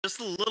Just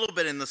a little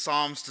bit in the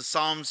Psalms to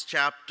Psalms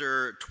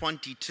chapter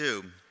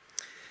 22.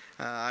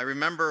 I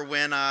remember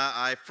when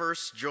I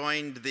first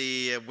joined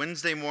the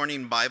Wednesday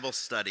morning Bible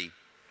study,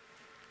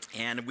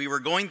 and we were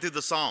going through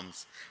the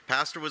Psalms.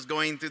 Pastor was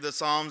going through the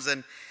Psalms,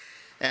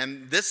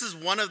 and this is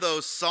one of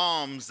those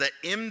Psalms that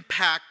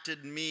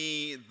impacted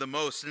me the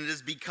most, and it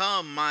has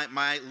become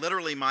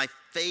literally my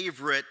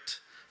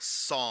favorite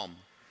Psalm.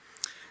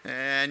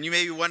 And you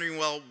may be wondering,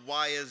 well,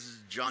 why is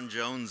John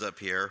Jones up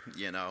here,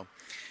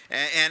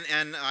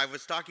 And I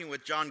was talking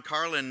with John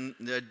Carlin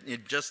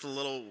just a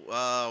little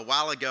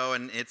while ago,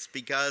 and it's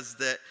because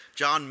that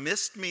John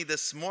missed me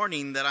this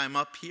morning that I'm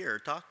up here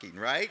talking,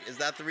 right? Is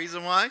that the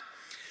reason why?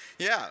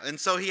 Yeah, and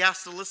so he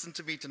has to listen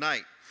to me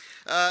tonight.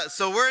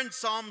 So we're in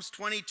Psalms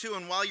 22,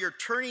 and while you're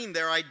turning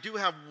there, I do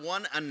have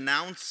one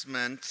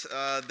announcement.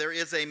 There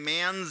is a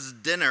man's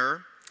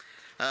dinner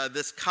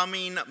this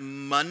coming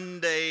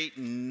Monday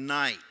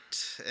night,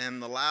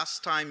 and the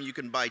last time you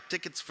can buy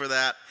tickets for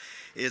that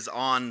is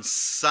on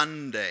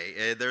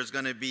Sunday. There's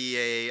going to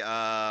be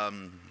a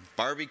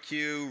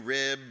barbecue,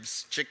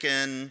 ribs,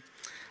 chicken,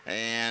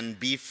 and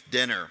beef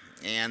dinner.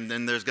 And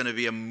then there's going to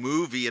be a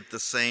movie at the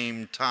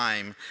same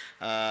time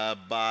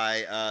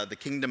by the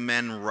Kingdom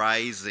Men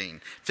Rising.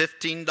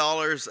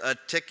 $15 a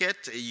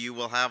ticket. You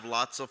will have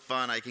lots of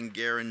fun. I can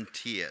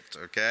guarantee it,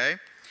 okay?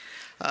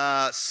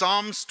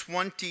 Psalms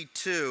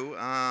 22.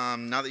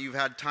 Now that you've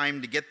had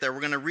time to get there,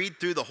 we're going to read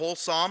through the whole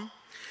psalm.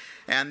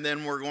 And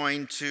then we're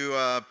going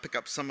to pick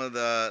up some of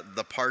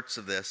the parts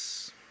of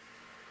this.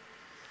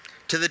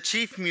 To the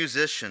chief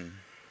musician,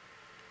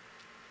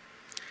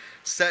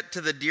 set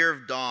to the deer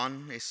of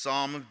dawn, a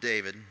psalm of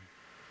David.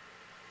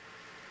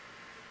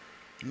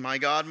 My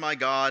God,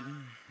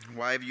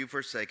 why have you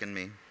forsaken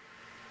me?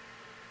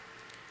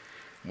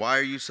 Why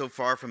are you so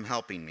far from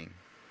helping me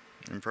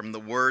and from the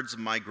words of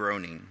my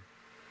groaning?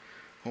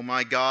 Oh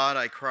my God,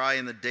 I cry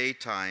in the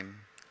daytime,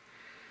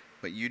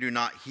 but you do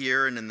not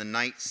hear, and in the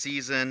night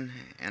season,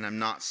 and am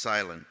not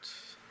silent.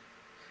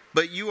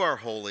 But you are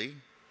holy,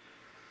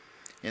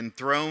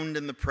 enthroned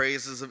in the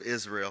praises of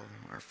Israel.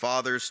 Our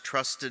fathers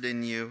trusted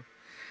in you.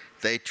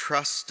 They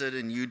trusted,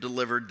 and you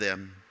delivered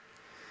them.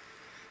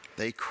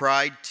 They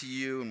cried to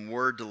you and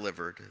were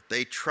delivered.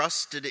 They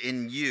trusted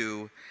in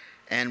you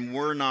and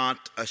were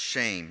not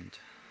ashamed.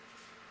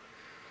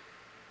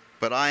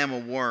 But I am a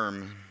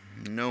worm,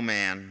 no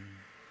man,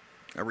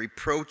 a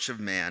reproach of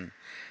man,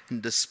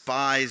 and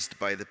despised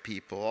by the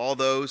people. All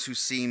those who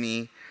see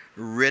me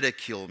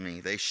ridicule me.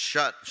 They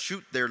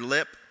shoot their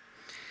lip.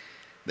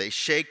 They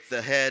shake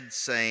the head,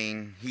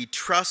 saying, He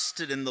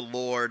trusted in the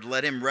Lord.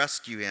 Let him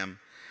rescue him.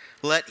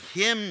 Let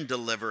him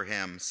deliver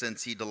him,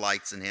 since he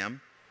delights in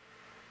him.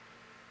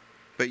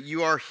 But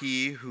you are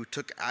he who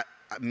took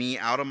me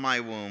out of my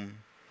womb,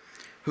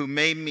 who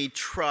made me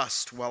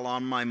trust while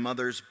on my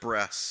mother's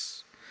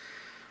breasts.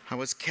 I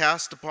was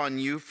cast upon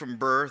you from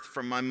birth,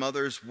 from my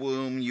mother's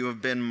womb. You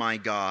have been my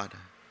God.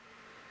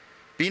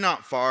 Be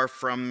not far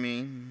from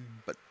me,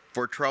 but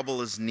for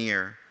trouble is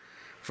near,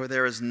 for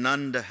there is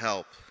none to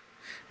help.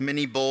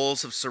 Many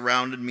bulls have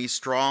surrounded me,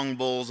 strong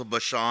bulls of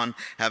Bashan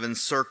have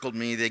encircled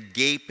me. They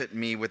gape at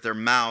me with their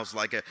mouths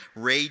like a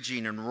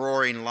raging and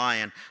roaring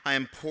lion. I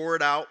am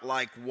poured out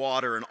like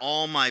water, and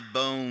all my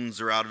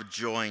bones are out of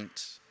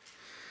joint.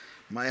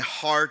 My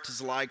heart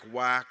is like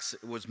wax,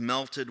 it was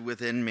melted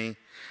within me.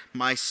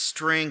 My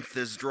strength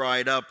is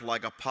dried up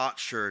like a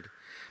potsherd.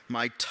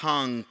 My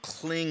tongue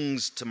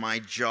clings to my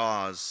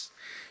jaws.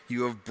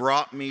 You have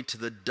brought me to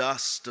the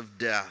dust of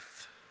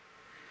death.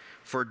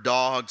 For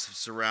dogs have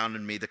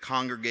surrounded me. The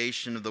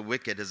congregation of the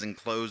wicked has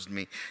enclosed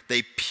me.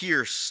 They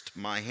pierced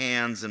my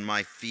hands and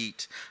my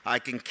feet. I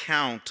can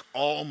count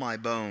all my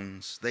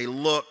bones. They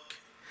look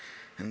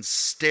and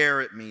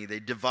stare at me. They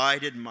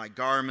divided my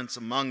garments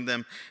among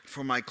them.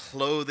 For my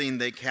clothing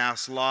they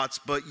cast lots.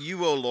 But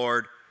you, O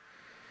Lord,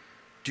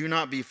 do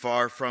not be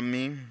far from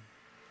me.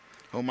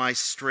 O my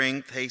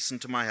strength, hasten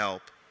to my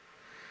help.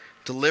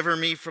 Deliver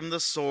me from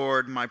the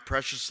sword, my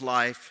precious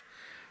life,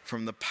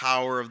 from the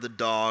power of the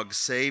dog.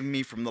 Save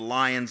me from the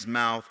lion's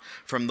mouth,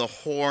 from the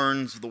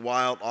horns of the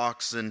wild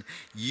oxen.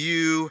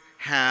 You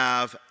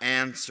have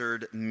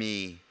answered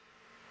me.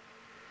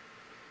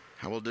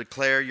 I will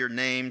declare your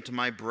name to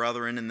my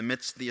brethren. In the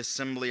midst of the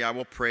assembly, I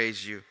will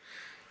praise you.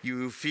 You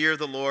who fear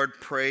the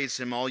Lord, praise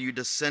him. All you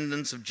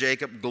descendants of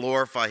Jacob,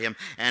 glorify him.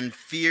 And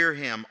fear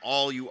him,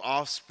 all you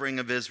offspring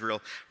of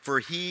Israel. For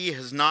he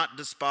has not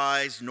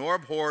despised nor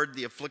abhorred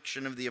the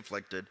affliction of the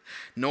afflicted,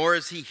 nor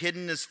has he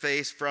hidden his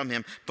face from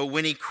him. But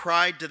when he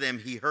cried to them,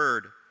 he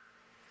heard.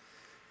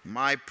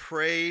 My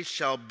praise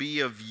shall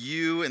be of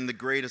you in the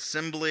great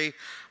assembly.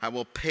 I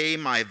will pay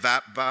my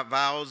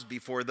vows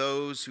before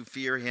those who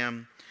fear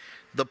him.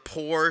 The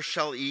poor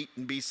shall eat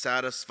and be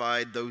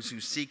satisfied. Those who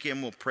seek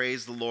him will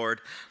praise the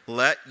Lord.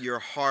 Let your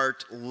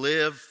heart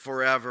live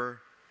forever.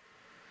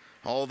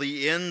 All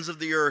the ends of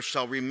the earth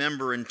shall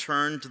remember and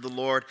turn to the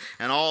Lord,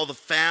 and all the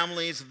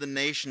families of the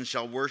nations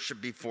shall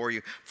worship before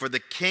you. For the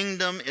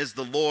kingdom is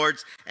the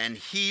Lord's, and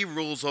he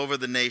rules over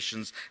the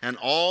nations. And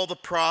all the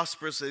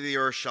prosperous of the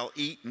earth shall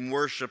eat and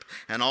worship,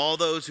 and all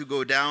those who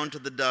go down to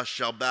the dust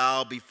shall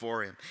bow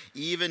before him,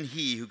 even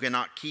he who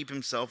cannot keep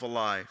himself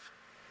alive.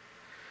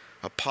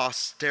 A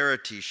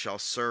posterity shall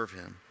serve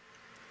him.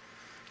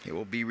 It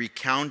will be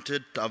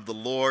recounted of the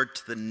Lord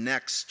to the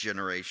next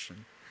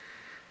generation.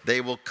 They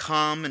will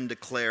come and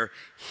declare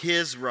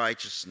his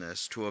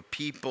righteousness to a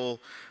people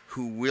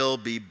who will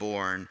be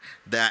born,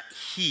 that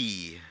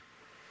he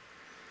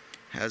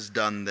has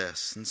done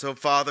this. And so,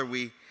 Father,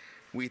 we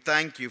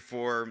thank you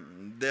for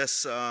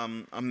this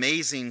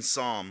amazing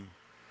psalm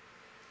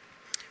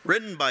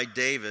written by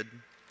David,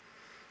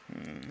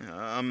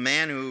 a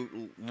man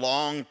who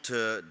longed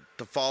to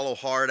follow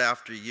hard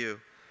after you.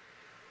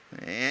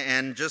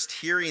 And just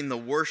hearing the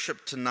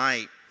worship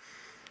tonight,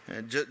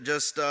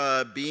 just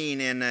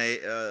being in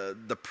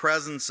the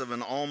presence of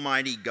an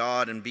almighty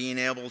God and being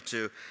able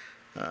to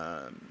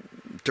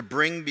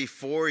bring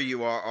before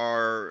you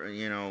our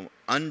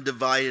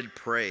undivided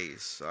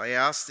praise. I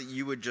ask that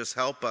you would just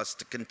help us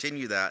to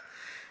continue that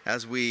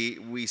as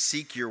we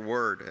seek your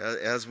word,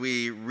 as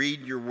we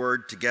read your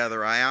word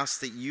together. I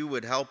ask that you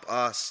would help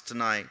us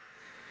tonight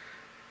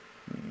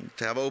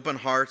to have open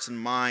hearts and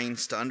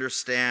minds to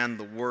understand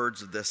the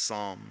words of this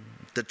psalm,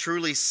 to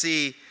truly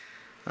see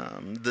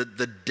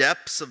the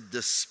depths of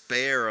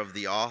despair of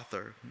the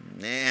author,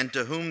 and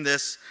to whom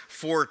this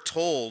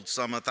foretold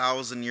some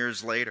 1,000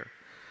 years later.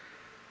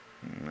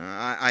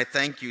 I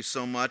thank you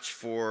so much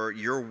for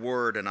your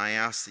word, and I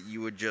ask that you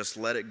would just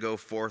let it go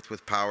forth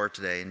with power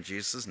today. In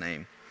Jesus'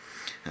 name,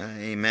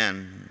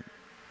 amen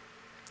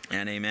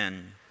and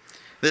amen.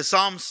 This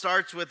psalm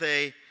starts with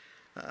a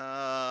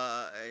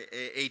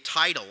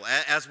title.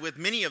 As with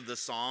many of the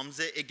psalms,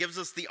 it gives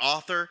us the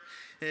author.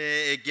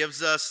 It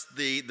gives us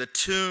the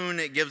tune.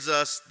 It gives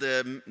us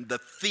the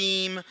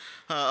theme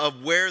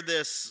of where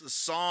this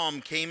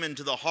psalm came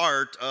into the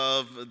heart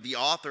of the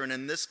author, and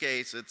in this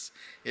case,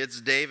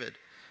 it's David.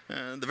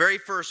 The very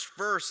first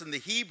verse in the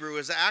Hebrew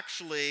is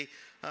actually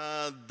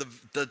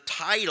the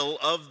title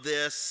of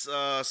this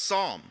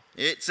psalm.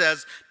 It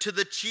says, "To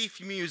the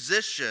chief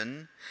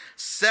musician,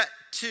 set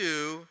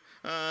to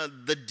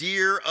the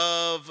deer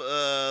of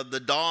the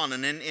dawn."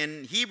 And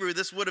in Hebrew,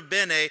 this would have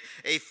been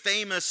a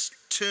famous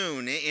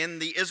tune. In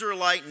the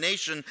Israelite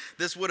nation,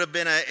 this would have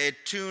been a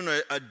tune,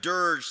 a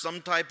dirge,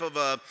 some type of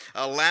a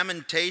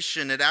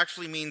lamentation. It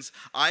actually means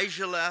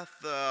Aijaleth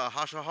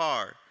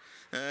Hashahar.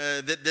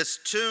 This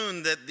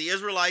tune that the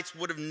Israelites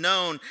would have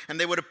known, and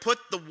they would have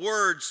put the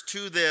words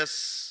to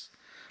this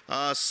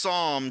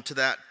psalm, to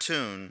that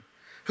tune.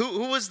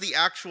 Who was the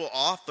actual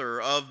author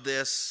of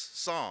this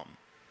psalm?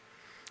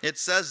 It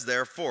says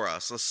there for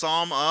us, a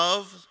psalm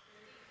of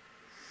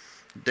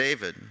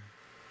David.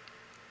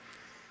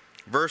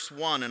 Verse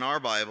 1 in our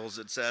Bibles,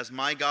 it says,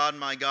 my God,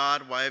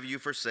 why have you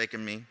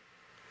forsaken me?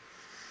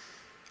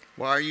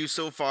 Why are you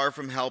so far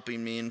from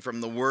helping me and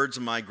from the words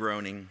of my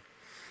groaning?"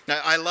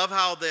 Now, I love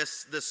how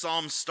this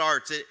psalm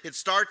starts. It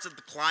starts at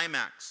the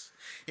climax.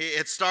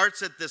 It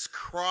starts at this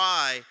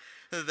cry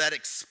that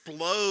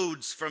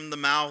explodes from the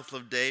mouth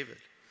of David.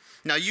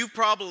 Now, you've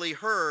probably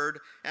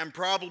heard and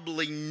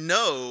probably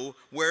know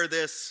where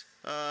this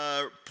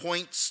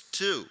points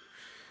to.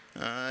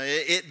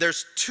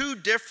 There's two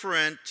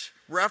different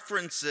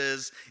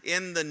references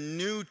in the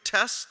New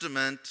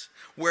Testament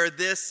where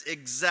this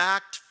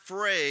exact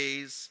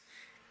phrase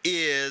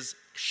is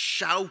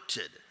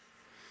shouted.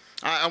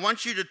 I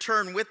want you to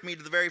turn with me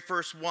to the very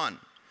first one.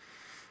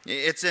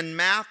 It's in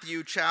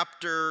Matthew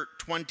chapter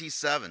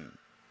 27.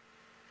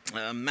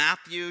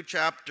 Matthew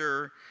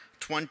chapter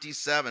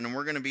 27, and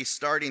we're going to be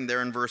starting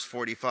there in verse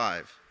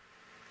 45.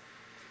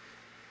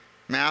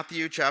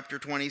 Matthew chapter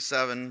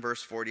 27,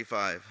 verse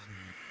 45.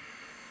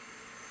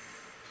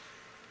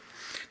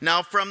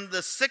 Now from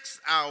the 6th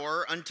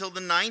hour until the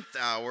 9th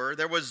hour,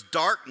 there was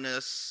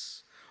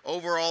darkness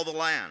over all the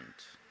land.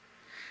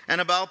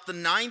 And about the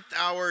 9th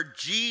hour,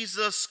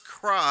 Jesus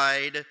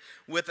cried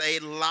with a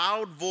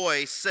loud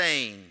voice,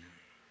 saying,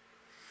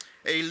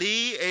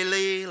 Eli,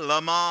 Eli,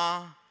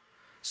 lama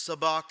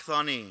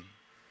sabachthani.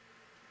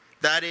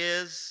 That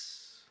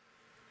is,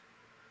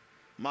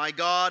 my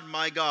God,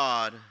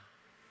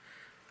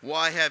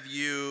 why have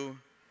you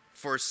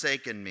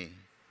forsaken me?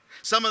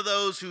 Some of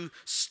those who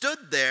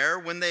stood there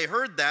when they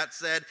heard that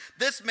said,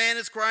 this man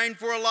is crying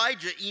for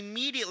Elijah.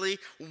 Immediately,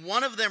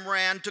 one of them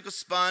ran, took a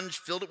sponge,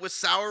 filled it with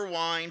sour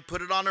wine,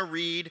 put it on a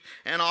reed,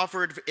 and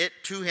offered it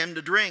to him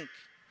to drink.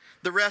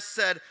 The rest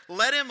said,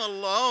 let him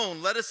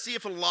alone. Let us see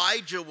if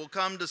Elijah will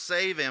come to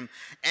save him.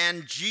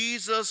 And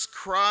Jesus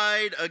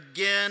cried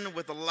again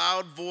with a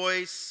loud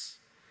voice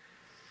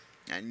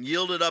and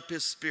yielded up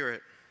his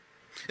spirit.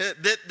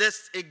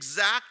 This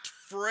exact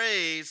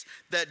phrase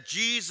that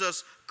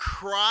Jesus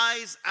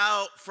cries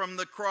out from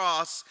the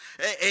cross,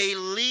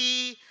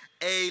 Eli,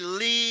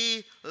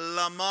 Eli,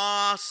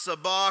 lama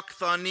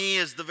sabachthani,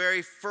 is the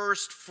very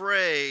first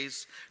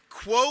phrase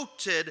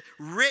quoted,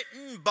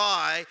 written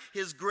by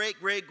his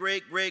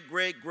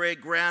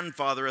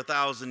great-great-great-great-great-great-grandfather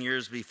 1,000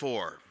 years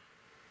before.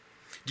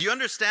 Do you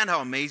understand how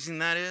amazing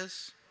that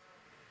is?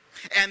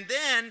 And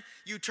then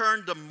you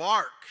turn to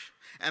Mark,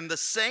 and the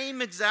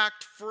same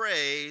exact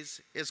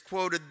phrase is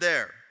quoted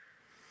there,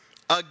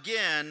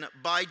 again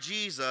by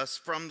Jesus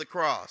from the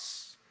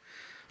cross.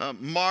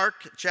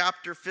 Mark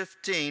chapter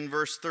 15,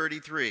 verse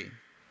 33.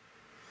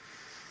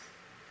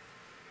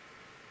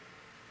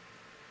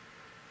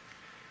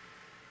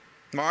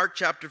 Mark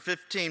chapter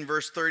 15,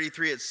 verse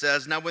 33, it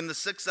says, "Now when the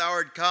 6th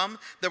hour had come,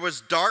 there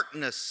was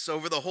darkness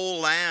over the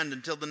whole land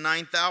until the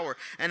 9th hour.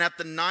 And at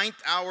the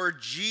 9th hour,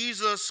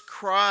 Jesus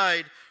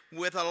cried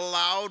with a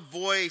loud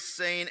voice,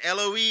 saying,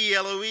 Eloi,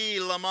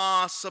 Eloi,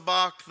 lama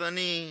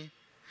sabachthani,"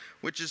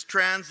 which is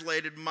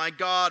translated, my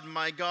God,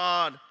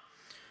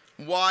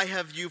 why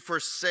have you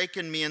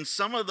forsaken me?" And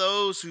some of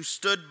those who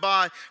stood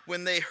by,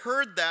 when they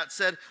heard that,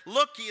 said,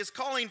 "Look, he is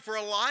calling for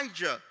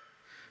Elijah."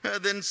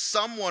 Then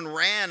someone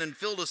ran and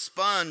filled a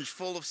sponge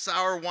full of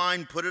sour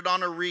wine, put it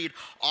on a reed,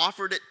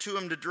 offered it to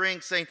him to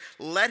drink, saying,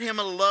 "Let him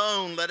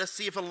alone. Let us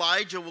see if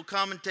Elijah will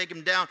come and take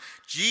him down."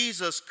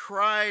 Jesus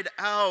cried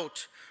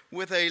out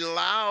with a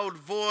loud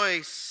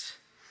voice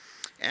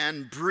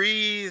and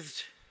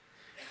breathed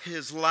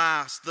his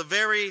last. The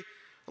very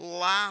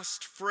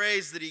last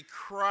phrase that he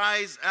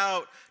cries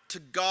out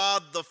to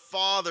God the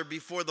Father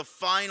before the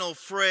final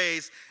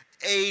phrase,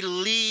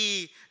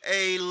 "Eli,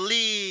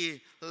 Eli,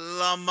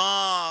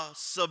 lama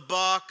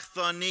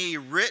sabachthani,"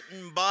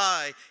 written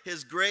by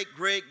his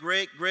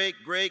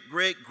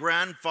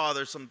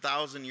great-great-great-great-great-great-grandfather some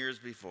 1,000 years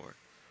before.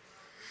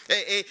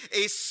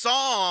 A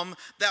psalm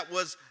that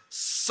was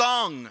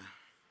sung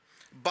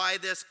by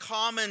this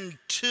common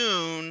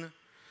tune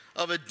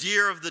of a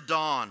deer of the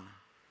dawn,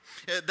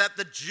 that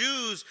the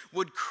Jews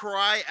would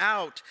cry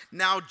out.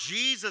 Now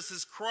Jesus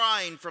is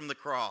crying from the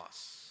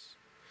cross.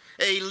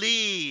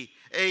 Eli,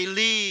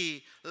 Eli,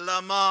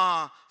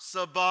 lama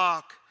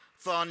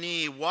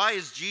sabachthani. Why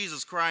is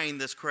Jesus crying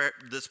this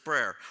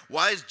prayer?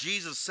 Why is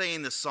Jesus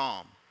saying this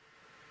psalm?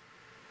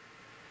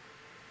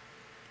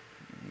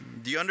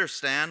 Do you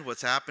understand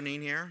what's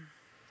happening here?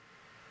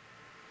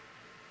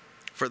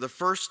 For the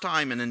first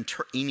time in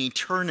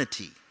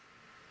eternity,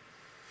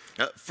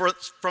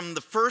 from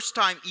the first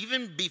time,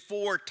 even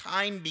before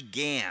time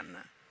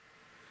began,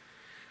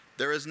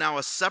 there is now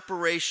a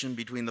separation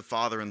between the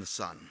Father and the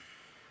Son.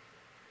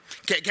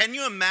 Can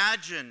you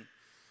imagine,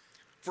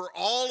 for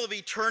all of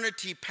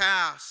eternity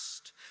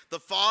past,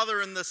 the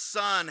Father and the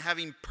Son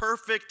having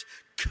perfect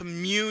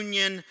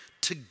communion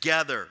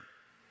together?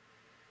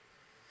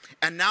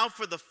 And now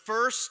for the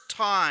first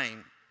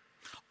time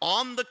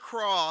on the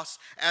cross,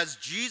 as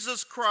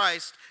Jesus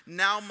Christ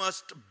now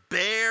must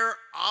bear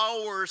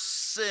our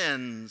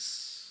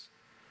sins,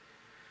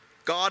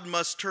 God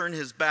must turn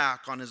his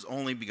back on his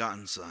only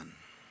begotten Son.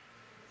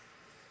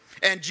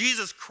 And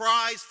Jesus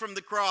cries from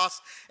the cross,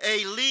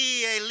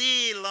 "Eli,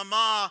 Eli,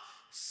 lama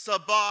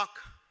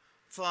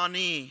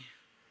sabachthani."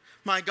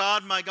 My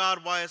God,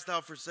 why hast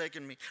thou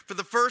forsaken me? For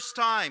the first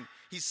time,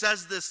 he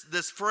says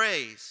this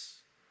phrase.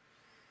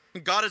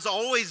 God has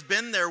always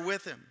been there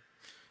with him.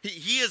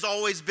 He has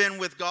always been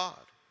with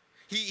God.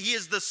 He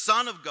is the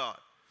Son of God.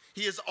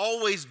 He has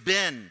always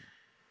been.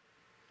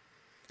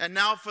 And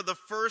now for the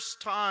first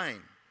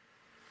time,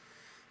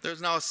 there's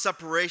now a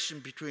separation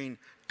between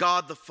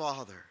God the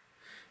Father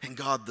and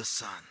God the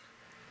Son,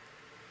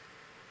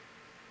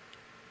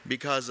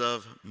 because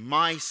of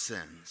my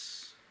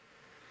sins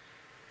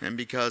and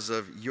because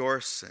of your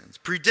sins,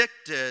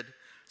 predicted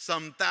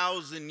some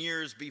 1,000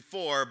 years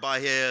before by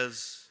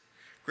his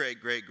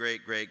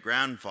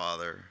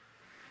great-great-great-great-grandfather,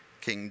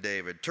 King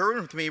David.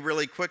 Turn with me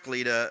really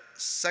quickly to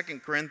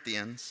 2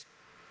 Corinthians.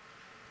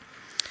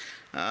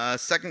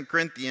 2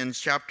 Corinthians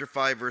chapter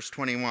 5, verse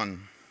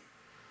 21.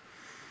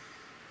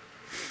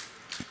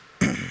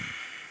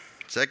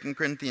 2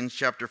 Corinthians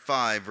chapter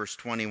 5, verse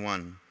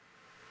 21.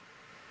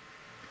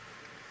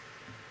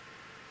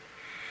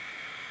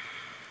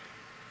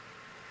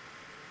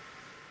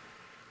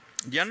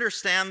 Do you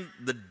understand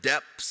the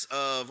depths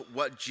of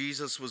what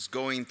Jesus was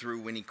going through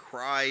when he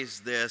cries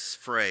this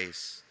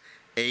phrase?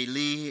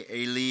 Eli,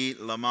 Eli,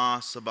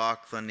 lama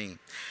sabachthani.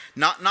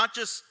 Not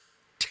just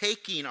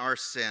taking our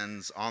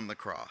sins on the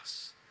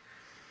cross.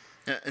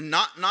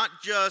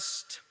 Not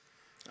just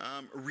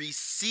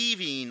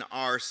receiving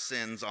our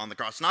sins on the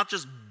cross, not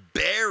just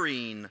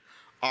bearing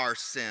our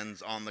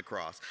sins on the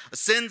cross,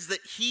 sins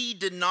that he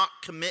did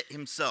not commit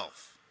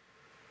himself,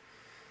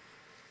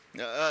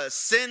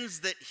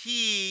 sins that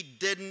he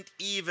didn't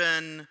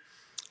even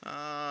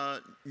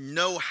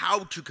know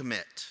how to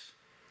commit.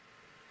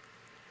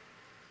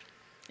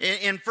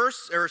 In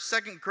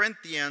 2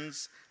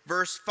 Corinthians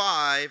verse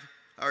 5,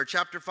 or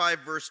chapter 5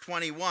 verse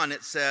 21,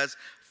 it says,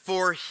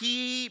 "For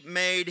he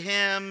made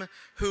him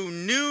who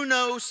knew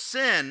no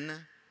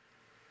sin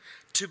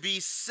to be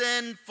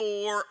sin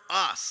for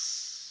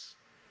us,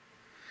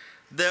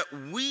 that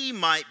we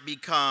might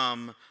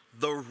become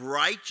the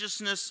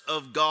righteousness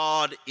of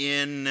God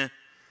in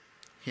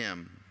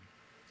him."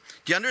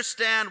 Do you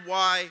understand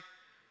why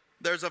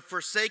there's a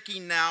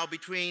forsaking now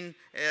between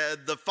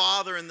the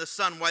Father and the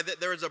Son. Why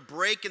there is a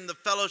break in the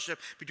fellowship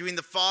between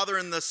the Father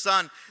and the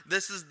Son.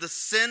 This is the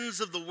sins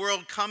of the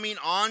world coming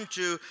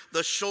onto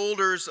the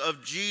shoulders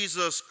of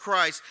Jesus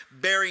Christ,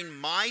 bearing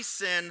my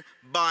sin,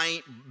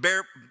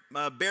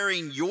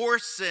 bearing your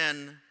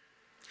sin,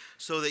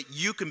 so that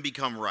you can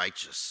become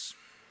righteous.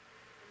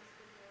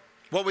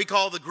 What we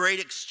call the great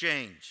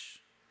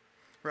exchange,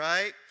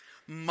 right?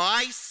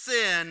 My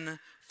sin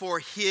for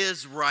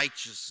his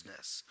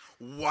righteousness.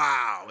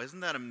 Wow, isn't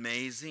that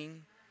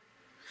amazing?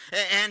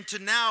 And to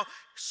now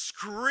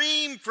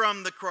scream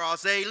from the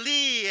cross,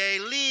 Eli,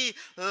 Eli,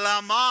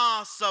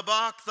 lama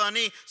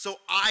sabachthani, so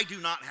I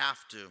do not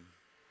have to.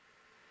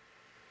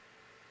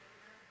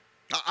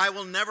 I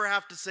will never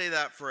have to say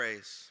that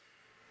phrase.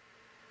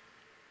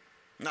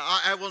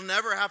 I will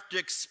never have to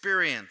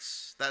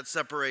experience that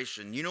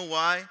separation. You know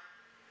why?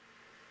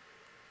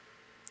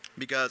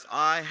 Because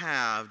I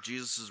have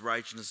Jesus'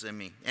 righteousness in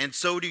me. And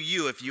so do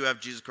you if you have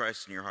Jesus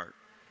Christ in your heart.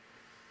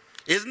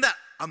 Isn't that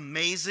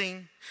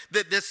amazing?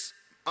 That this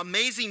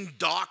amazing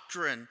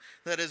doctrine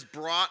that is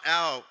brought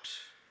out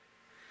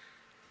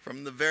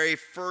from the very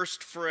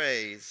first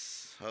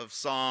phrase of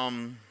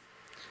Psalm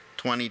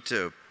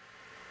 22.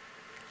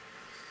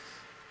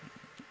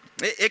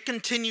 It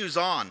continues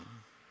on.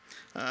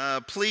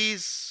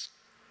 Please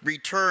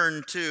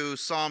return to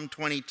Psalm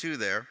 22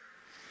 there.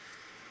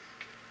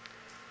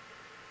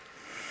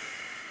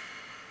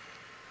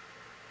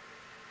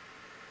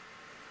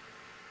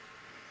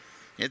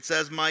 It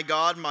says, my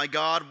God,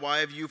 why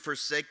have you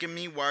forsaken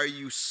me? Why are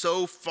you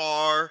so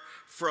far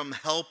from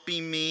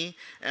helping me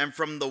and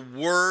from the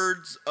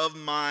words of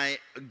my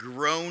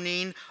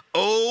groaning?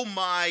 Oh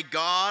my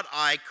God,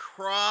 I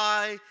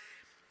cry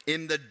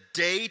in the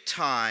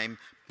daytime,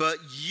 but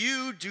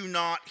you do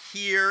not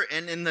hear,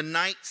 and in the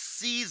night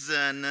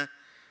season,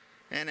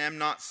 and am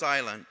not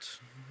silent.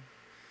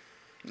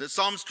 The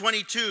Psalms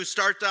 22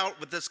 starts out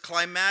with this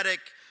climatic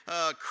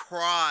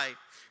cry.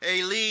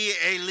 Eli,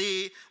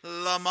 Eli,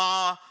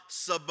 lama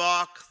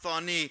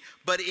sabachthani.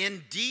 But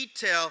in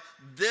detail,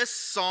 this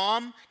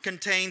psalm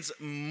contains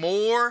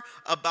more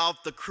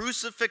about the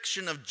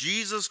crucifixion of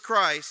Jesus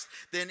Christ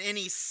than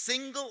any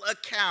single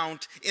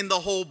account in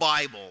the whole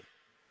Bible.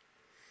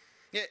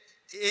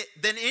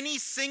 Than any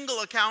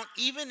single account,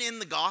 even in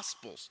the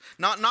Gospels.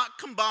 Not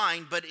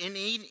combined, but in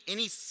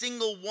any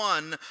single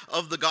one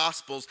of the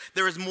Gospels.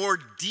 There is more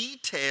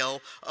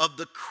detail of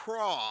the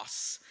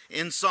cross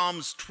in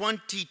Psalms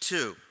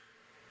 22.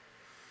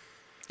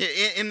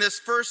 In this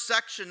first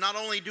section, not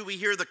only do we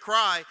hear the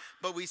cry,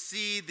 but we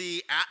see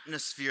the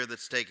atmosphere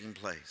that's taking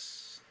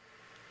place.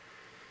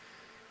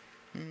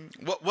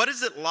 What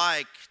is it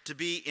like to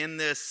be in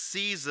this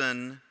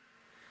season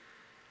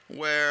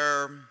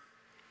where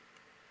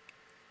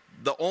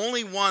the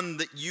only one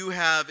that you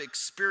have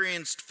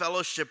experienced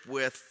fellowship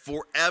with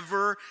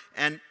forever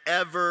and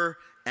ever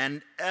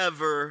and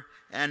ever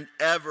and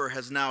ever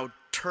has now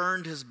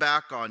turned his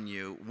back on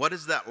you? What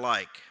is that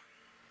like?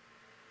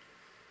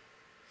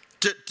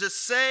 To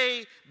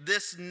say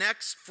this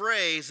next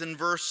phrase in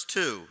verse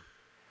 2,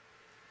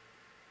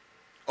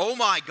 oh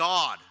my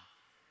God.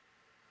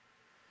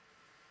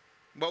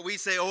 What we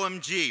say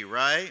OMG,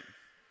 right?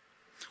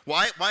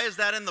 Why is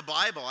that in the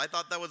Bible? I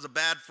thought that was a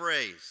bad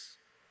phrase.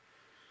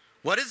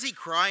 What is he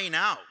crying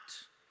out?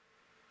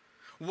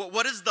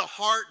 What is the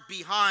heart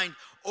behind,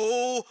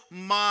 oh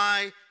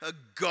my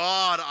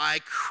God, I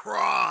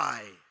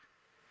cry?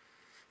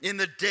 In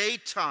the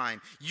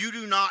daytime, you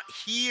do not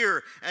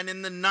hear, and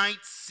in the night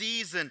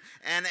season,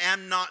 and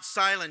am not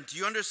silent. Do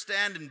you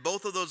understand in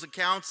both of those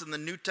accounts in the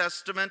New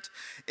Testament,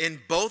 in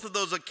both of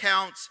those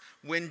accounts,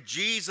 when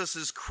Jesus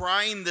is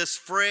crying this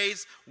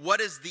phrase,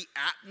 what is the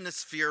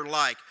atmosphere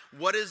like?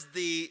 What is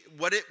the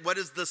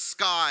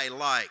sky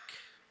like?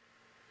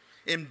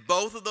 In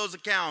both of those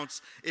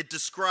accounts, it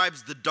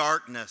describes the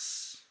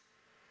darkness.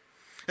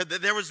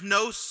 There was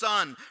no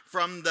sun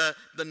from the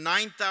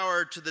 9th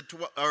hour to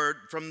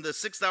from the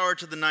 6th hour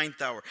to the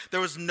 9th hour.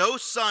 There was no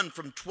sun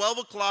from 12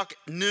 o'clock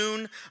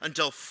noon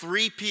until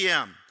 3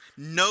 p.m.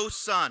 No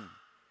sun.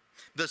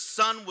 The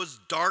sun was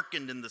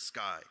darkened in the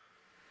sky.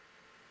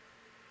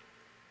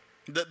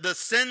 The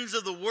sins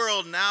of the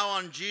world now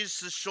on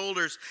Jesus'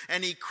 shoulders,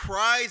 and he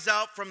cries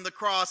out from the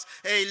cross,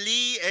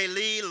 Eli,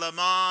 Eli,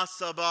 lama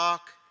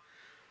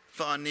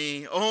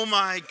sabachthani. Oh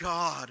my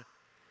God.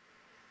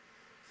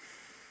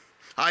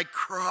 I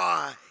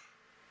cry.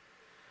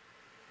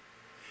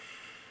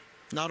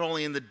 Not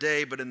only in the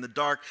day, but in the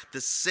dark,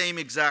 the same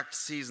exact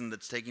season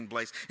that's taking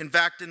place. In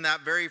fact, in that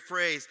very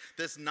phrase,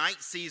 this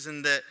night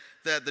season that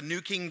the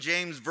New King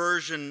James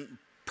Version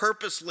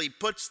purposely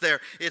puts there,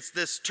 it's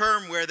this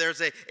term where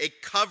there's a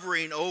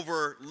covering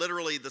over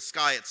literally the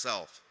sky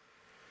itself.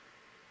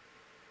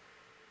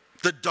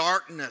 The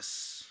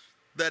darkness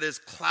that is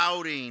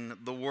clouding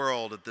the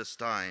world at this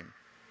time.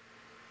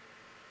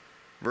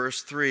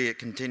 Verse 3, it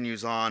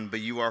continues on, but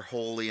you are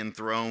holy,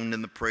 enthroned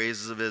in the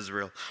praises of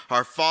Israel.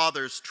 Our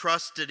fathers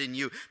trusted in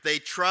you. They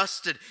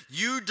trusted.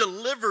 You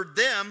delivered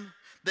them.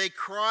 They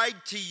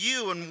cried to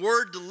you and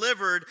were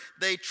delivered.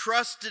 They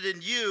trusted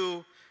in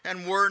you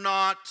and were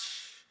not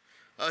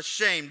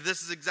ashamed.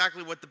 This is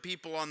exactly what the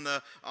people on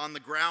the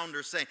ground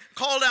are saying.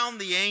 Call down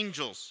the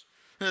angels.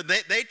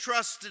 They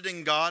trusted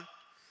in God.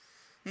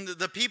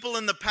 The people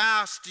in the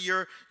past,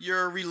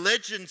 your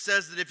religion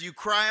says that if you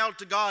cry out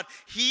to God,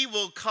 He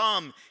will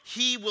come.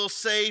 He will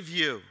save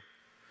you.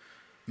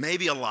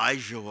 Maybe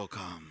Elijah will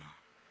come.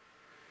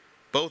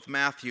 Both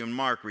Matthew and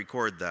Mark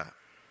record that.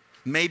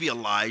 Maybe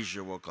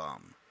Elijah will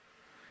come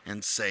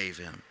and save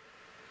him.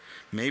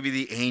 Maybe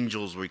the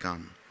angels will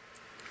come.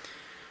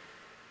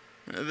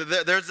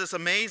 There's this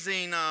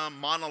amazing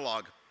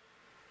monologue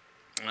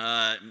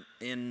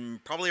in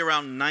probably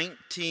around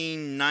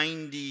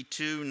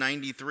 1992,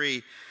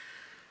 93.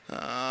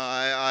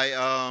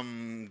 I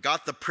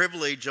got the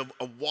privilege of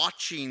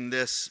watching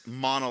this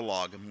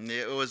monologue.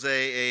 It was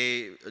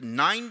a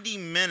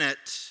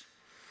 90-minute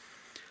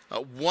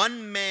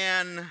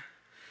one-man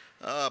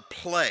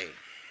play.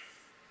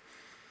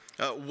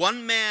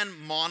 One-man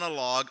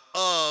monologue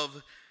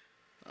of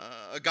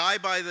a guy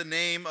by the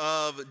name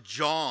of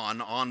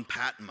John on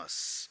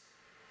Patmos.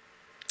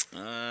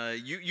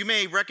 You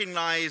may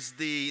recognize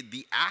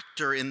the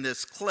actor in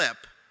this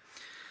clip,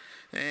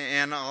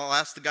 and I'll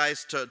ask the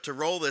guys to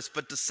roll this.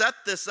 But to set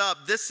this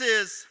up, this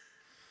is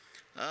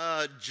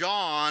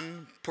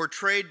John,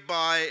 portrayed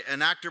by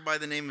an actor by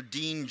the name of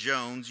Dean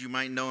Jones. You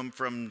might know him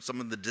from some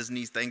of the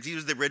Disney things. He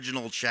was the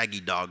original Shaggy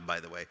Dog, by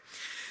the way.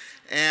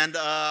 And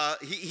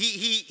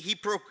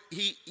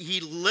he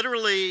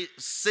literally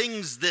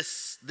sings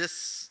this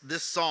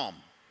psalm.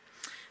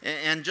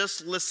 And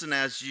just listen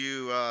as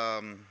you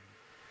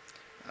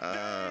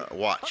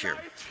watch here.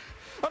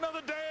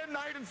 Another day and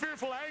night in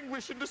fearful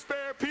anguish and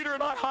despair, Peter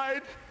and I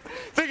hide,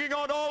 thinking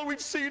on all we'd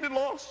seen and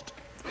lost.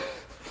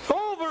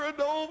 Over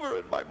and over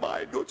in my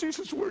mind go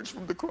Jesus' words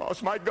from the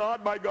cross. My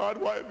God, why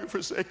have you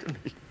forsaken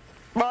me?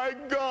 My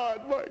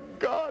God, why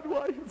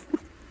have you...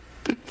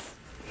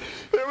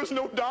 There was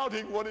no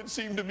doubting what it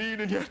seemed to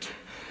mean, and yet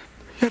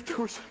there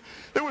was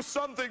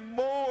something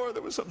more.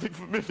 There was something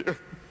familiar.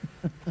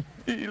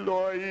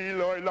 Eloi,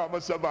 Eloi, lama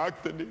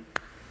sabachthani.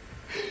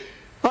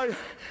 I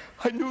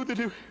knew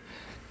that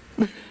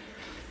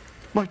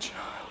my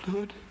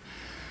childhood,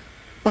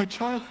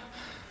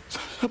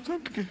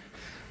 something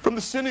from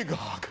the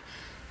synagogue.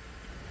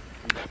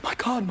 My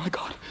God,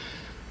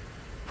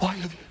 why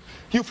have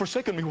you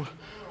forsaken me?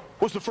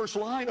 Was the first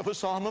line of a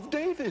Psalm of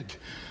David.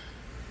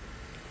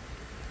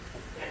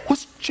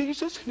 Was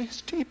Jesus in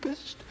his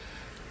deepest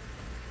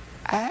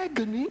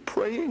agony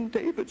praying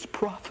David's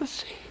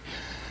prophecy?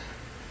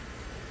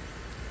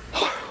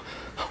 Or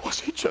was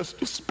he just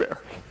despairing?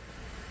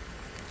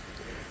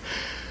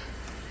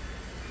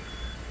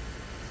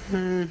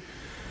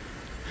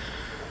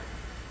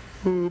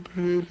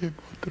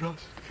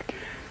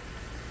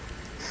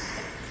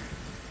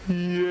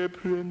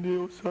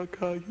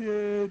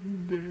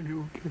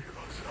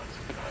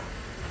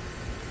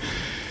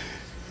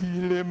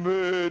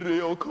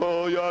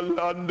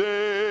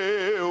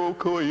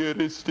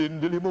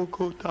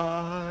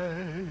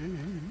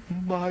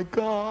 My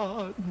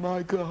God,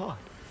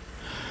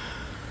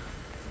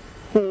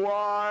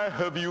 why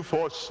have you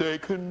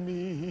forsaken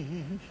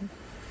me?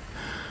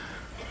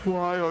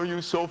 Why are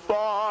you so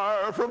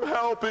far from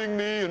helping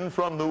me and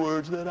from the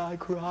words that I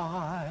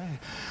cry?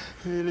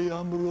 I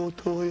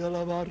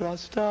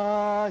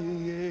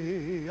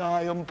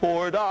am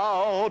poured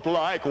out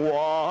like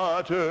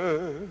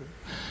water.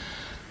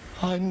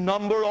 I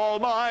number all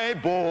my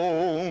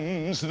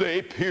bones.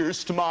 They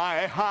pierced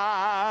my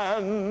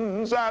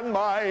hands and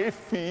my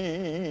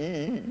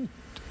feet.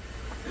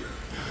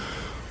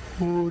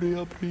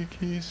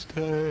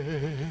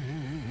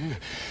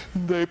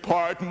 They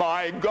part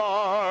my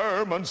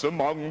garments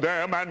among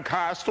them and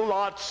cast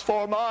lots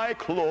for my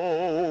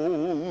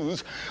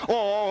clothes.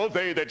 All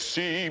they that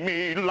see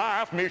me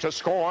laugh me to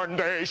scorn.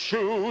 They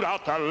shoot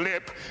out the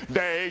lip,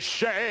 they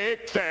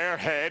shake their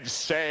heads,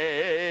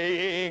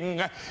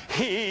 saying,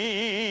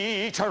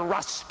 He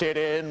trusted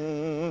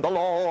in the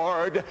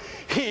Lord.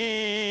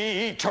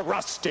 He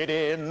trusted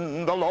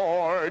in the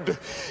Lord.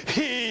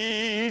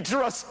 He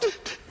trusted.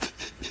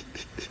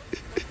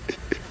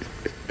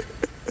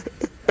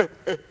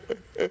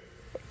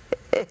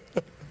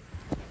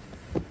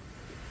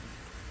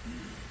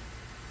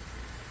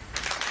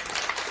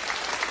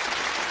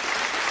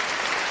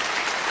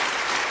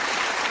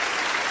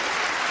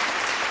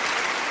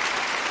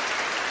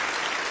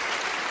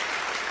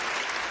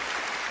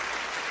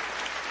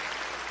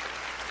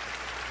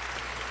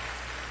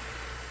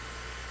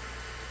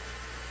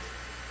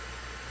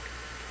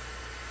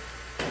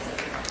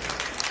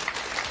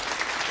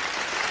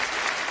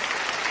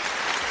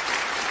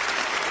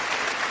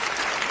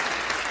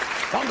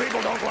 Some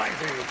people don't like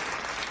these,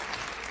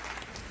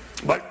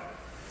 but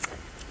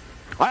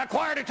I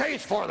acquired a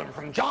taste for them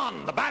from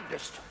John the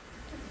Baptist.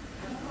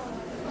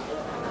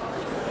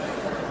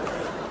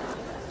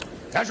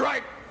 That's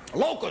right,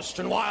 locust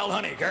and wild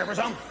honey. Care for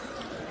some?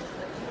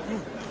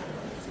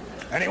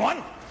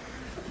 Anyone?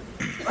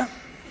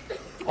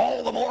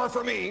 All the more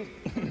for me.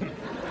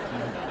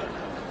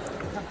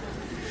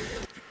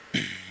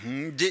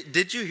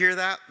 Did you hear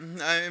that?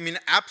 I mean,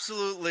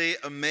 absolutely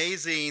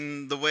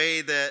amazing the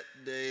way that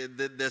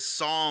this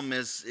psalm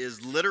is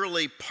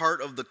literally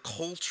part of the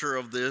culture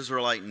of the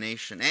Israelite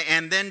nation.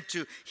 And then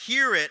to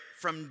hear it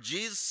from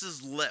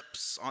Jesus'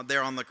 lips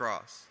there on the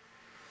cross.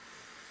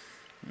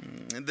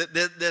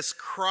 This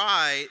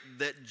cry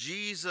that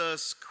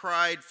Jesus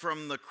cried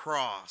from the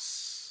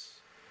cross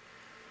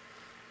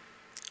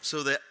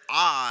so that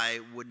I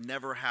would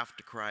never have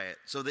to cry it,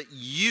 so that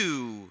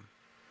you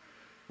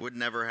would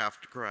never have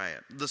to cry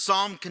it. The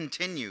psalm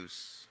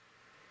continues.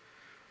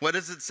 What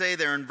does it say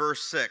there in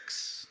verse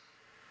 6?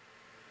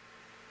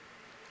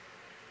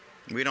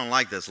 We don't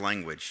like this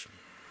language.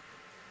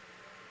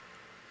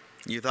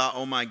 You thought,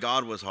 oh my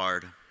God, was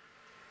hard.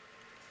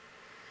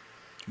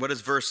 What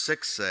does verse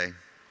 6 say?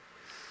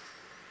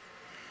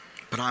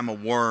 But I'm a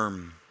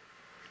worm,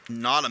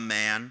 not a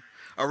man,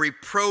 a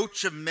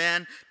reproach of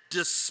men,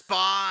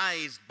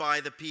 despised by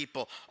the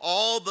people.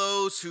 All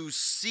those who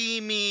see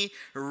me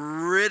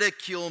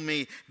ridicule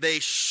me. They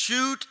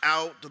shoot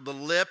out the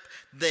lip.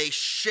 They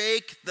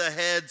shake the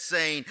head,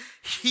 saying,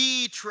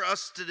 he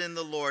trusted in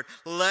the Lord.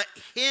 Let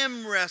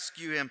him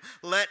rescue him.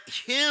 Let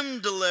him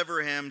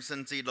deliver him,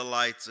 since he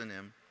delights in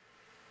him.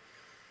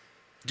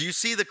 Do you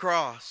see the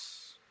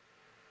cross?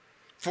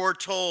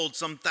 Foretold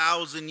some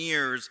 1,000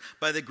 years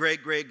by the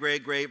great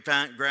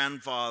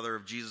grandfather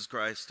of Jesus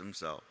Christ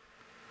himself.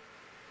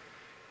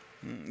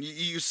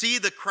 You see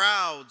the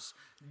crowds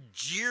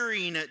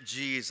jeering at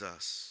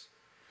Jesus.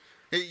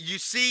 You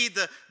see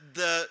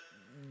the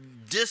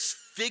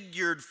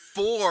disfigured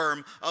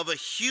form of a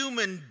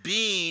human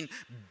being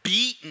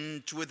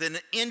beaten to within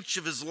an inch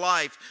of his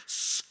life,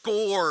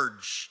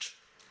 scourged,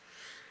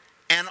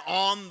 and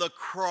on the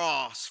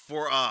cross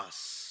for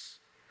us,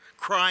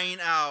 crying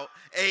out,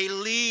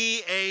 Eli,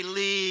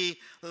 Eli,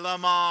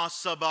 lama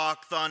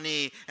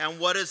sabachthani. And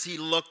what does he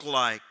look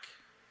like?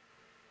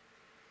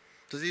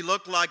 Does he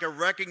look like a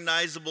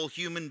recognizable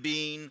human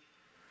being?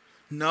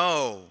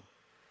 No.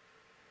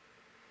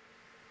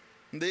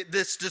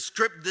 This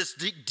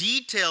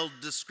detailed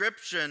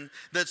description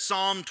that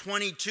Psalm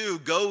 22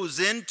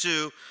 goes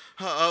into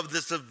of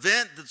this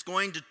event that's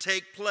going to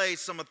take place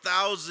some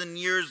 1,000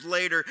 years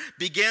later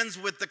begins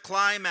with the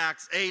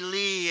climax,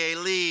 Eli,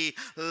 Eli,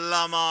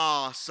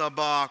 lama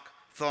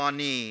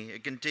sabachthani.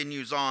 It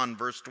continues on,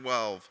 verse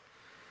 12.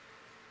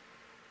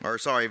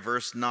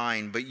 Verse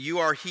 9. But you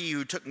are he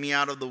who took me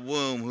out of the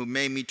womb, who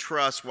made me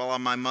trust while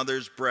on my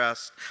mother's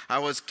breast. I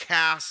was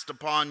cast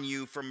upon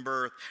you from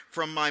birth.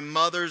 From my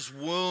mother's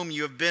womb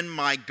you have been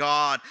my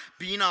God.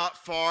 Be not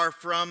far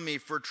from me,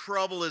 for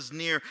trouble is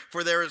near,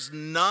 for there is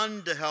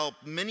none to help.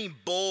 Many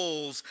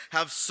bulls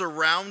have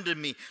surrounded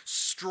me.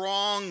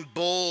 Strong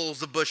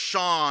bulls of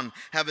Bashan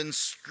have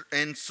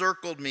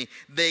encircled me.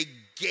 They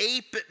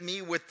gape at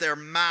me with their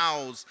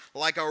mouths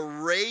like a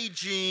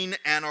raging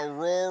and a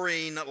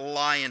roaring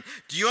lion.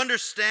 Do you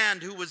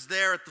understand who was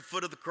there at the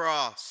foot of the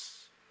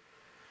cross?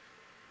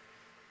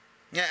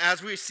 Yeah,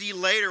 as we see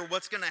later,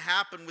 what's going to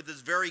happen with his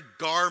very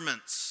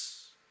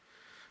garments.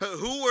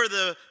 Who were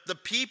the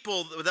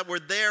people that were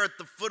there at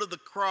the foot of the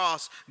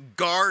cross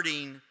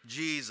guarding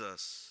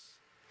Jesus?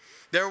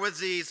 There was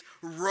these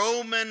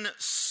Roman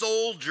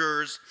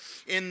soldiers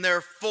in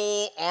their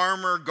full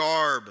armor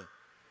garb.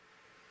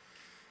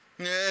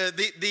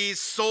 These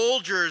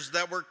soldiers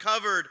that were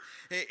covered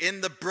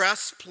in the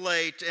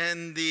breastplate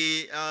and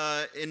the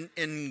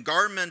in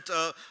garment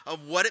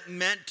of what it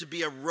meant to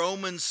be a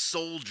Roman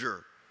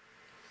soldier.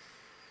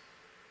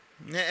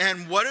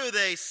 And what do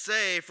they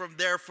say from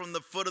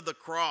the foot of the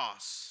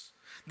cross?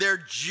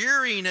 They're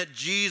jeering at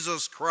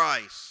Jesus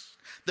Christ.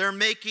 They're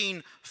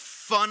making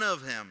fun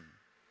of him.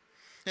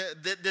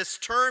 This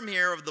term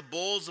here of the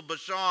bulls of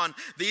Bashan,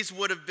 these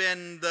would have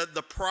been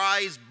the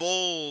prize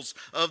bulls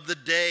of the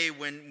day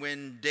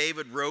when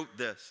David wrote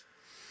this.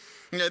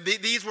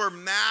 These were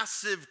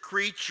massive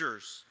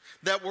creatures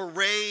that were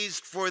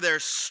raised for their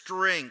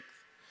strength.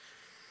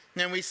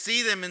 And we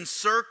see them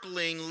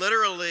encircling,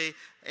 literally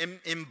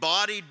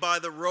embodied by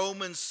the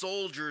Roman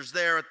soldiers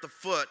there at the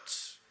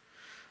foot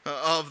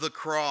of the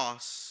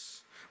cross.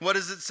 What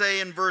does it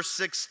say in verse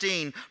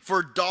 16?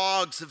 For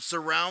dogs have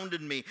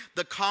surrounded me.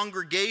 The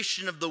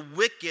congregation of the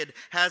wicked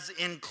has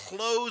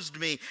enclosed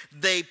me.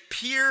 They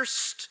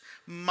pierced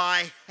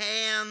my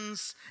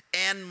hands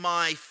and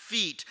my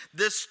feet.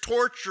 This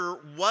torture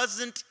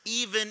wasn't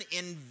even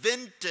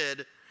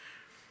invented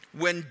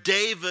when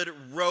David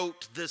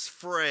wrote this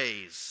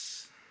phrase.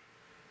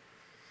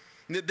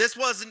 This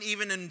wasn't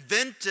even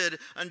invented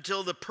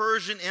until the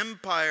Persian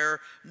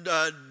Empire,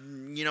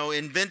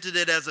 invented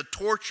it as a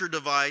torture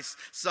device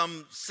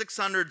some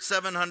 600,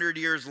 700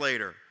 years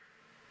later.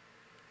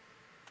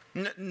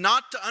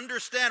 Not to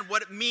understand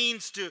what it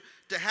means to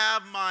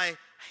have my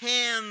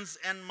hands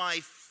and my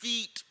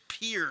feet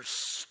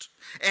pierced.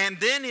 And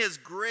then his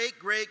great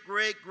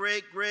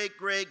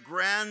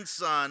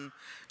grandson,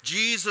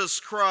 Jesus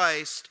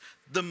Christ,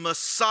 the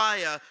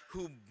Messiah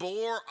who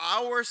bore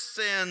our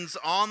sins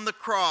on the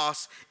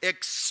cross,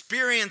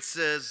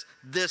 experiences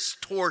this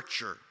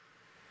torture.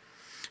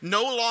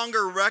 no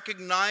longer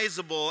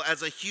recognizable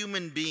as a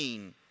human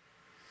being,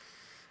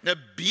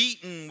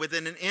 beaten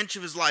within an inch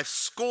of his life,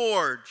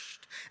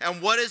 scourged.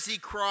 And what does he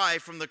cry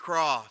from the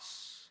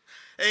cross?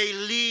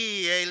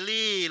 Eli,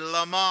 Eli,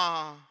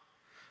 lama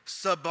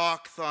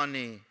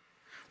sabachthani.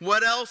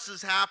 What else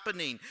is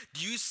happening?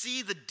 Do you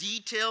see the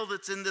detail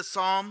that's in this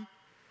psalm?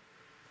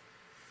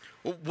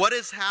 What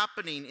is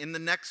happening in the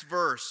next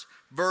verse?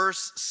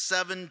 Verse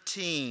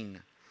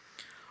 17.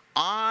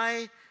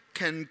 I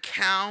can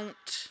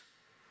count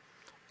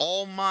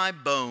all my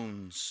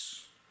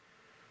bones.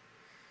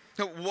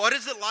 What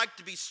is it like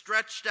to be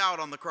stretched out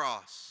on the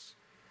cross?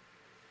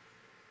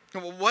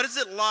 What is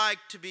it like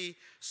to be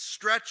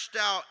stretched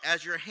out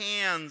as your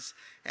hands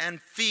and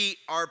feet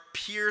are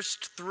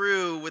pierced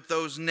through with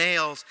those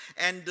nails,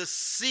 and to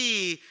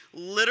see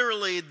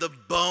literally the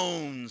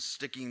bones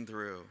sticking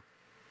through?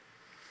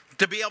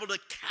 To be able to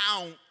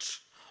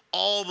count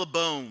all the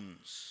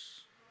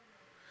bones.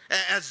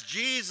 As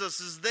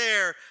Jesus is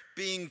there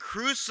being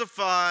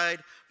crucified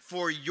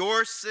for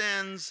your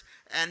sins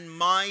and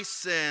my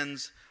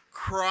sins,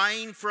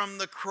 crying from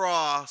the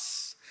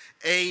cross,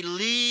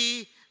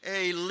 Eli,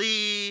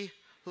 Eli,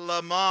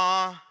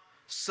 lama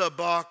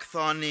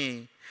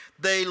sabachthani.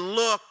 They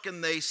look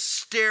and they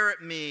stare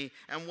at me.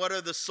 And what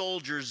are the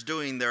soldiers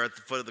doing there at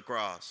the foot of the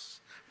cross?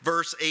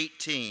 Verse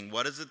 18,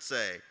 what does it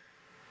say?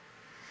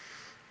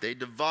 They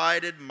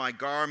divided my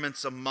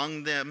garments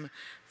among them,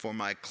 for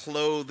my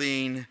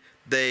clothing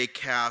they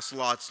cast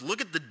lots.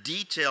 Look at the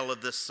detail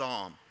of this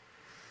psalm.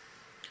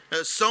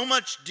 So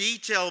much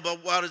detail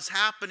about what is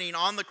happening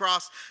on the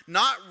cross,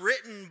 not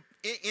written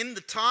in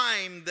the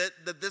time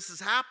that this is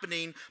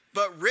happening,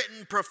 but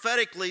written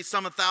prophetically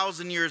some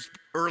 1,000 years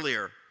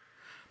earlier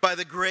by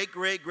the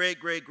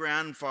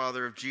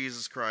great-great-great-great-grandfather of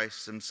Jesus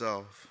Christ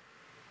himself.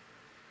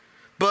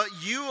 But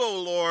you,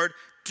 O Lord,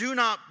 do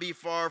not be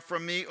far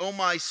from me. O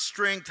my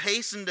strength,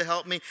 hasten to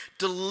help me.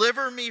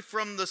 Deliver me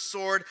from the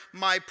sword,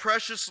 my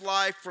precious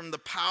life from the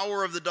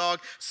power of the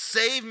dog.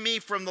 Save me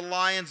from the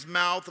lion's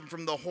mouth and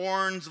from the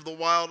horns of the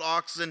wild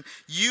oxen.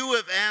 You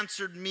have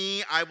answered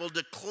me. I will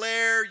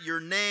declare your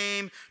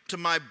name to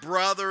my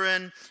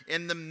brethren.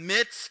 In the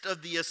midst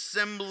of the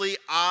assembly,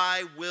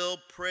 I will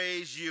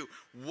praise you.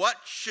 What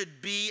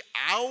should be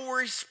our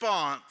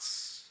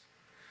response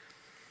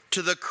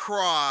to the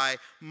cry,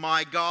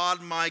 my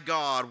God,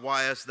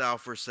 why hast thou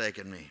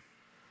forsaken me?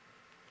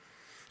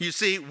 You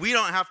see, we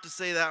don't have to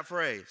say that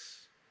phrase.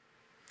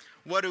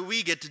 What do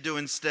we get to do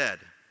instead?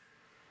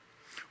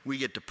 We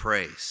get to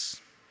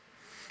praise.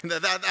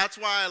 That's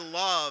why I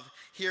love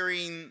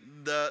hearing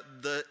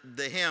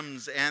the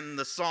hymns and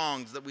the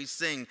songs that we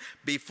sing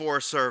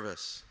before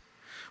service.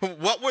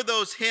 What were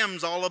those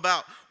hymns all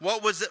about?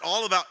 What was it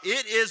all about?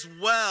 It is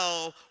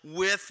well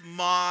with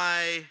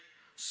my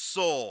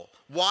soul.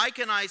 Why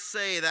can I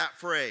say that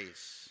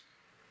phrase?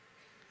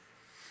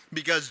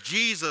 Because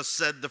Jesus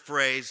said the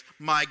phrase,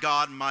 my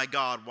God,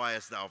 why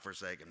hast thou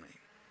forsaken me?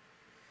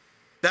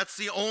 That's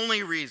the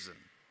only reason.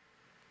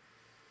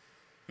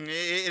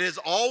 It is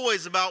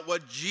always about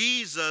what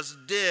Jesus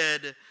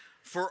did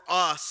for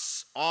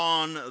us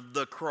on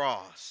the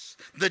cross.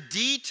 The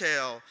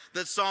detail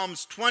that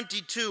Psalms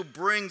 22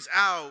 brings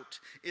out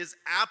is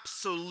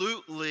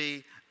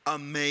absolutely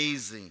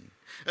amazing.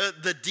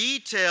 The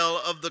detail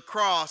of the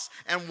cross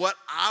and what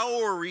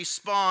our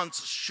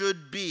response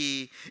should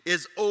be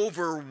is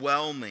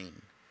overwhelming.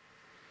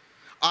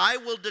 I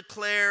will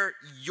declare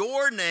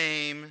your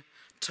name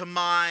to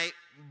my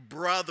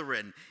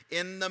brethren.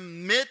 In the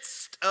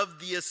midst of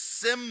the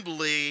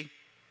assembly,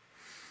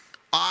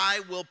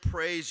 I will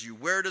praise you.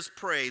 Where does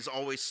praise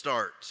always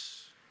start?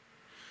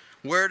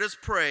 Where does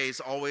praise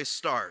always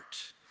start?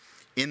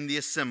 In the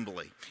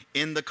assembly,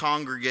 in the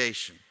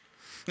congregation.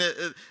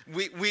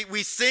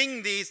 We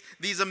sing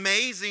these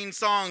amazing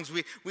songs.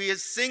 We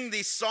sing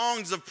these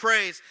songs of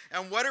praise.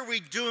 And what are we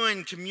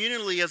doing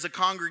communally as a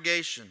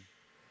congregation?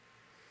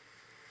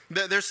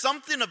 There's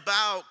something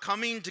about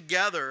coming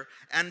together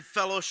and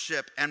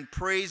fellowship and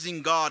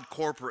praising God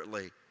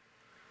corporately.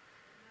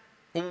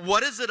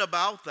 What is it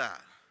about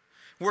that?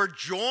 We're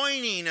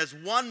joining as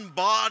one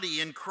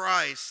body in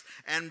Christ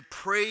and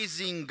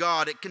praising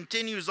God. It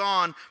continues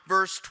on,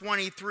 verse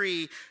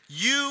 23.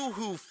 You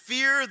who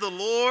fear the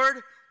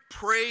Lord,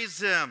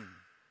 praise him.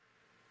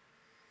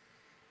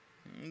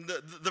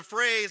 The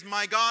phrase,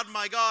 my God,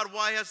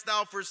 why hast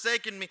thou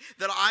forsaken me,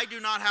 that I do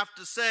not have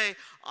to say,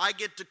 I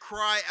get to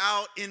cry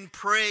out in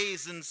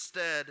praise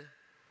instead.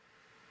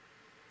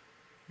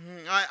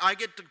 I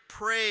get to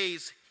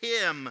praise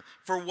him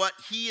for what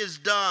he has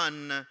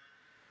done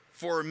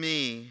for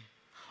me.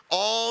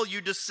 All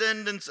you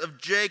descendants of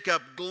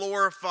Jacob,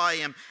 glorify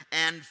him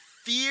and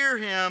fear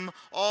him,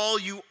 all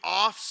you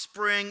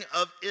offspring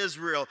of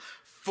Israel.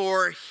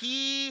 For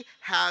he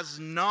has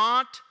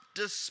not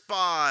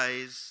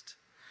despised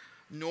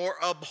nor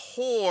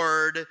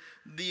abhorred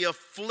the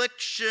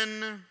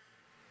affliction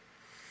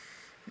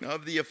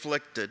of the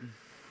afflicted.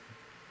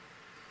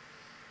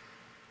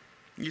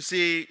 You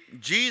see,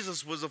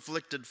 Jesus was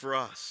afflicted for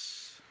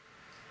us.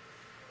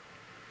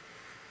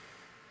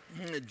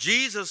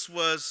 Jesus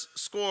was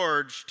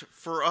scourged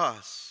for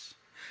us.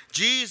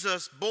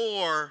 Jesus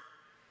bore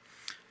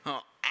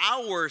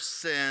our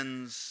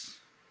sins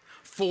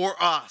for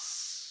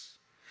us.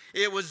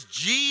 It was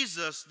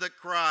Jesus that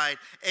cried,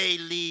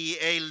 Eli,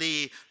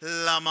 Eli,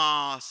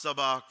 lama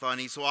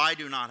sabachthani. So I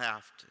do not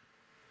have to.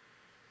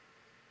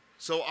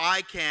 So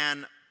I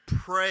can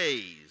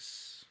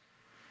praise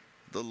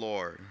the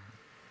Lord.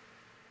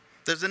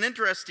 There's an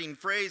interesting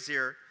phrase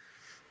here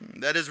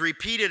that is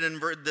repeated in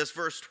this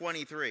verse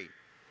 23.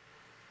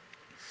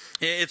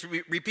 It's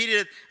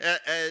repeated,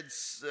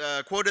 it's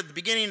quoted at the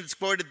beginning, it's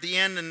quoted at the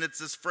end, and it's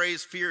this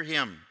phrase, fear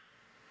him.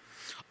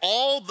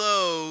 All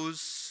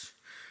those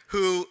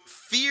who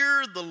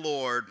fear the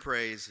Lord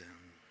praise him.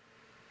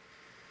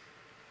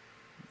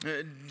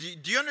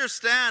 Do you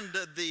understand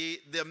the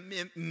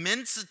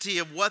immensity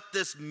of what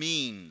this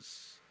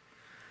means?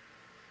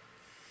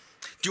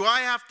 Do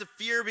I have to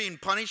fear being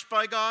punished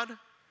by God?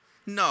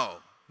 No,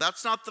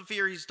 that's not the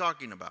fear he's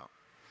talking about.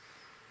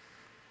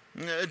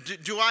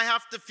 Do I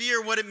have to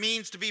fear what it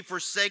means to be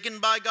forsaken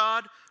by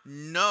God?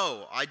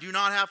 No, I do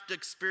not have to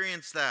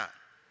experience that.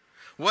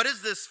 What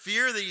is this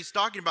fear that he's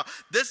talking about?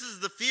 This is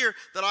the fear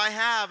that I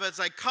have as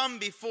I come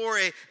before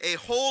a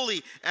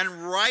holy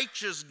and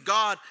righteous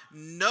God,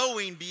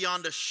 knowing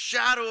beyond a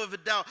shadow of a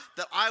doubt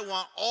that I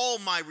want all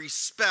my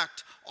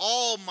respect,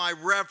 all my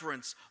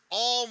reverence,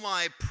 all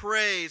my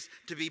praise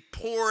to be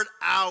poured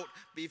out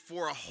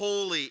before a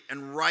holy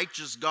and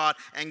righteous God.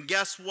 And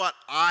guess what?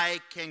 I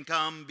can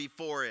come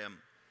before him.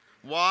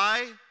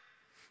 Why?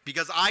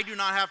 Because I do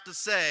not have to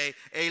say,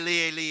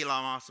 Eli, Eli,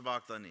 lama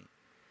sabachthani.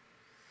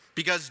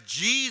 Because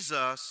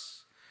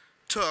Jesus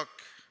took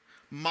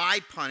my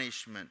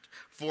punishment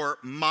for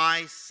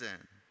my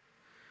sin.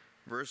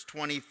 Verse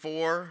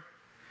 24,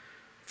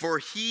 for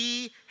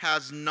he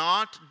has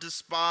not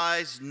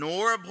despised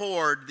nor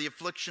abhorred the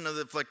affliction of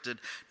the afflicted,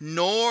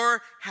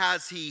 nor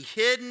has he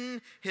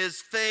hidden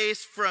his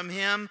face from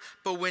him,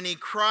 but when he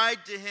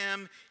cried to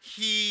him,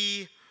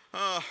 he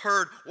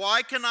heard.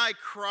 Why can I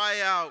cry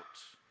out?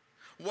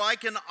 Why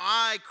can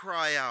I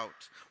cry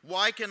out?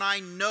 Why can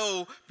I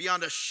know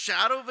beyond a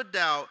shadow of a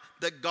doubt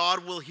that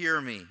God will hear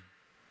me?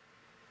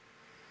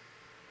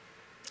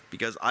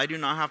 Because I do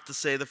not have to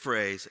say the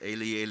phrase,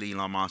 Eli, Eli,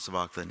 lama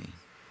sabachthani.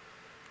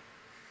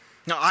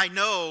 Now, I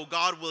know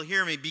God will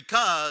hear me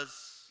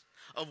because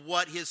of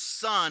what his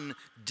Son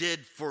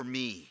did for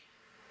me.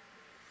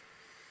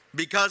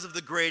 Because of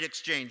the great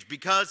exchange.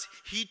 Because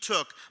he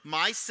took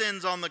my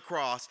sins on the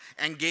cross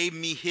and gave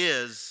me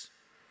his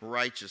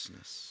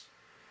righteousness.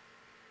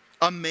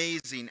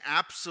 Amazing.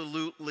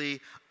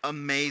 Absolutely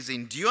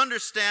amazing. Do you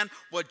understand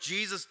what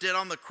Jesus did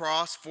on the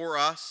cross for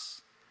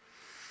us?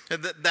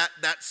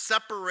 That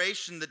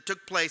separation that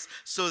took place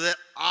so that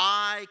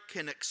I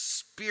can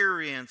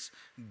experience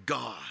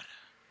God.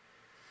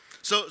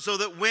 So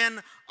that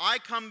when I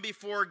come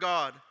before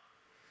God,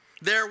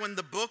 there when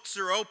the books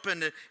are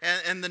opened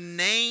and the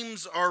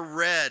names are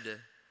read,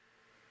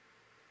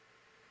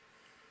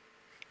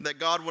 that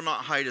God will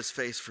not hide his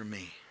face from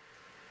me.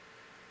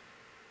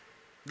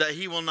 That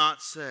he will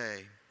not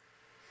say,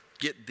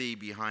 get thee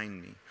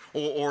behind me,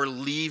 or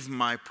leave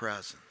my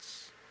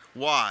presence.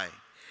 Why?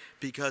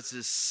 Because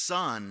his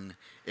Son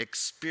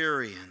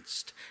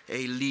experienced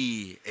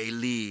Eli,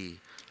 Eli,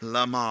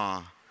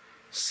 lama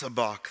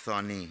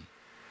sabachthani.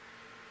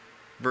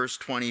 Verse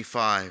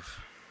 25.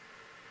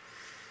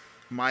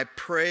 My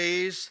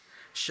praise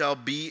shall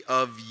be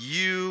of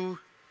you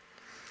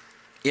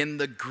in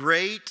the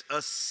great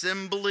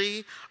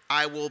assembly.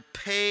 I will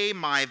pay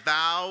my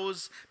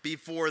vows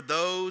before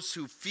those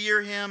who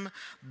fear him.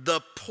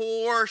 The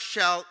poor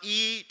shall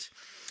eat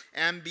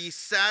and be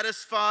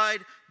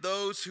satisfied.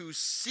 Those who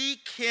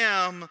seek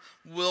him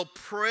will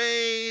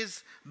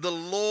praise the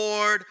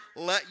Lord.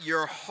 Let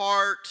your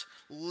heart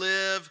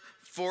live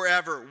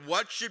forever.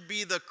 What should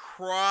be the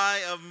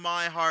cry of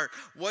my heart?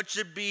 What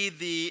should be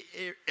the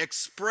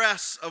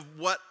express of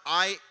what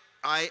I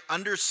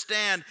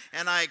understand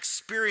and I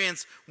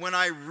experience when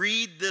I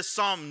read this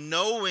psalm,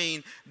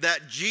 knowing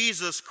that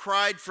Jesus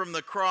cried from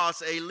the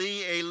cross,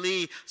 Eli,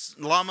 Eli,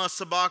 lama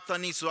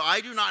sabachthani. So I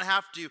do not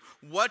have to.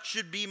 What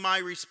should be my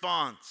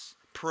response?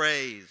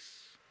 Praise.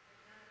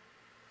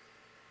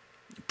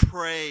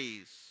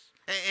 Praise.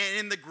 And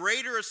in the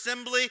greater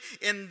assembly,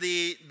 in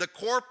the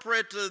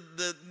corporate,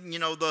 the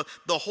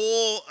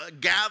whole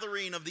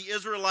gathering of the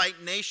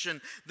Israelite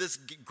nation, this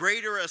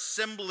greater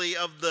assembly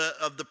of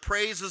the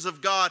praises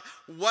of God,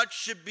 what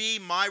should be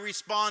my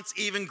response?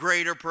 Even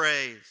greater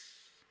praise.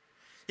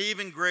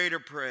 Even greater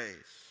praise.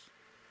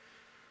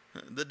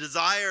 The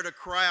desire to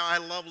cry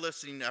out. I love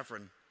listening to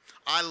Ephraim.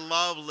 I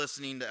love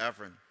listening to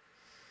Ephraim.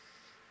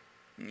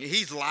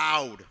 He's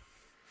loud,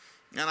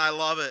 and I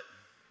love it.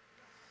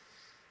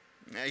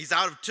 He's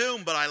out of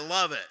tune, but I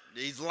love it.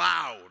 He's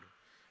loud.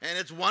 And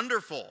it's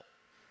wonderful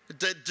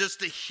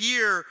just to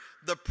hear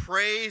the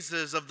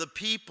praises of the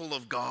people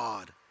of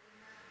God.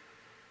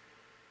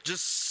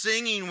 Just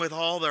singing with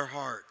all their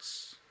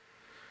hearts.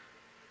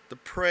 The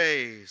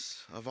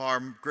praise of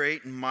our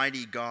great and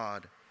mighty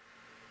God.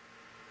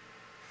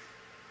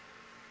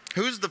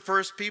 Who's the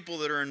first people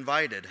that are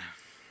invited?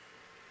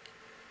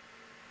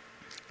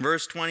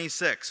 Verse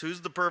 26.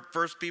 Who's the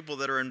first people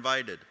that are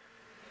invited?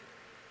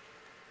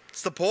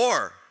 It's the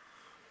poor.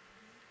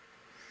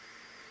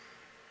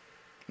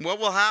 What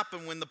will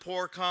happen when the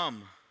poor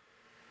come?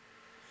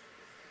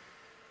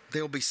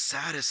 They'll be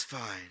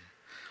satisfied.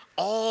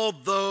 All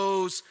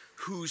those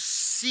who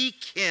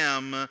seek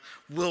him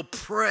will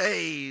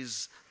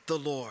praise the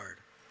Lord.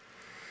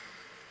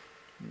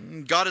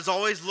 God is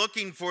always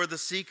looking for the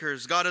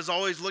seekers. God is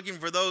always looking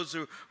for those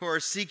who are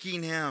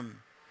seeking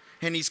him.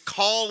 And he's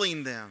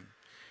calling them.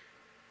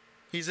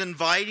 He's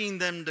inviting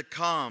them to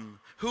come.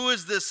 Who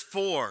is this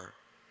for?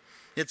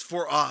 It's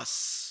for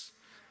us.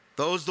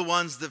 Those the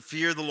ones that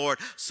fear the Lord,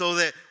 so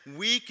that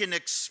we can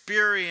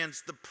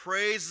experience the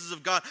praises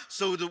of God,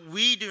 so that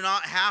we do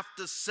not have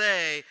to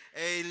say,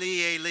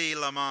 Eli, Eli,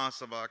 lama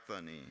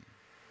sabachthani.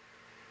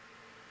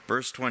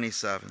 Verse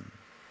 27.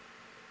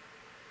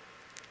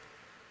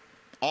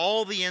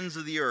 All the ends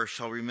of the earth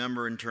shall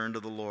remember and turn to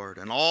the Lord,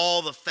 and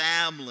all the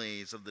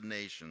families of the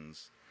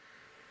nations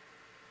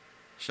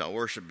shall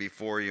worship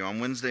before you. On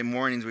Wednesday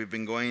mornings, we've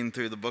been going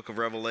through the book of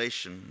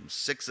Revelation.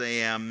 6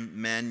 a.m.,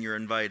 men, you're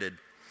invited.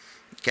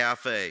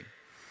 Cafe.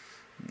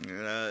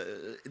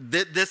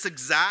 This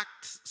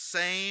exact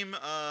same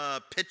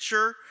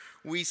picture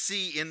we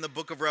see in the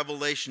book of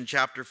Revelation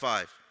chapter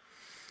 5.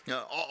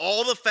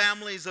 All the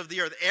families of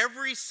the earth,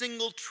 every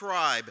single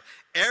tribe,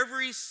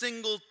 every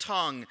single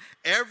tongue,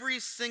 every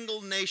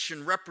single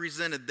nation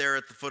represented there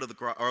at the foot of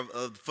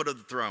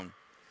the throne.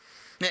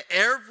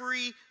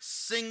 Every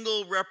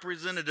single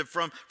representative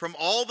from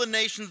all the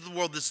nations of the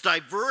world, this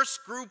diverse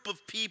group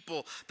of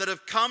people that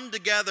have come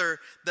together,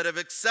 that have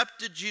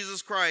accepted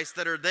Jesus Christ,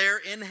 that are there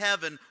in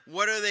heaven,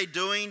 what are they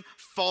doing?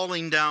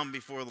 Falling down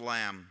before the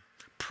Lamb,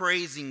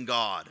 praising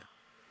God,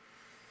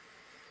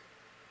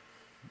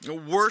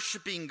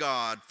 worshiping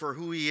God for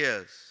who he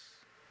is.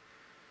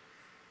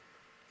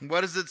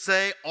 What does it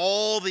say?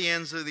 All the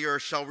ends of the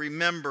earth shall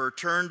remember,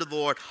 turn to the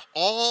Lord.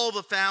 All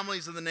the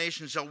families of the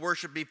nations shall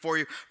worship before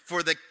you.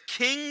 For the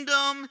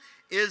kingdom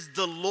is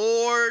the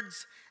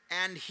Lord's,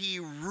 and he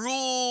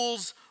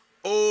rules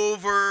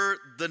over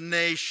the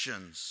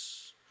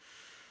nations.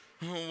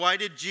 Why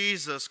did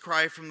Jesus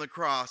cry from the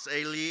cross,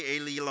 Eli,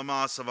 Eli,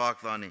 lama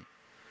sabachthani?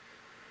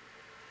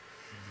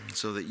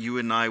 So that you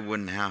and I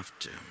wouldn't have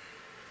to.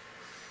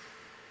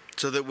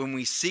 So that when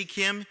we seek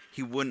him,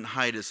 he wouldn't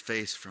hide his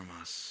face from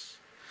us.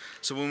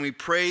 So when we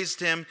praised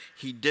him,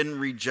 he didn't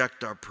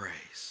reject our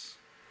praise.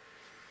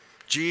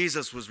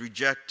 Jesus was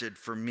rejected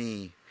for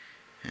me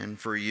and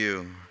for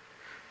you.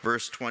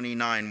 Verse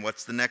 29,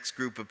 what's the next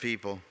group of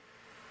people?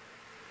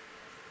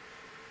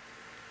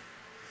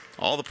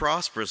 All the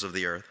prosperous of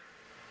the earth.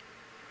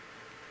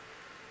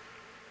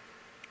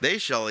 They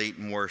shall eat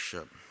and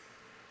worship.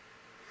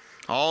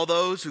 All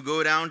those who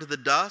go down to the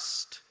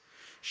dust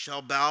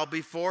shall bow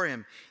before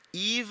him.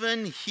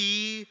 Even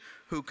he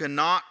who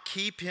cannot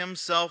keep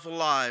himself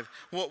alive.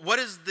 What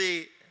is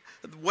the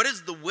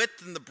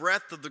width and the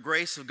breadth of the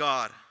grace of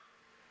God?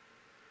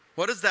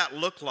 What does that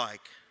look like?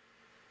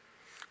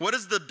 What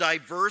is the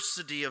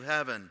diversity of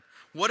heaven?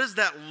 What does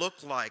that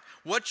look like?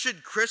 What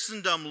should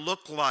Christendom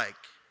look like?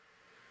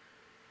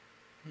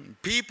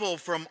 People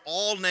from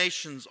all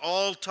nations,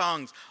 all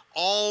tongues,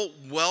 all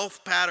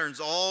wealth patterns,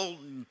 all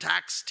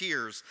tax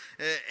tiers,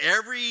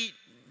 every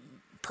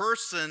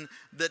person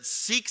that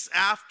seeks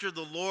after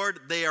the Lord,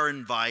 they are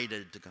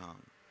invited to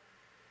come.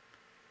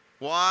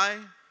 Why?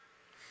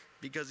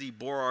 Because he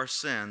bore our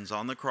sins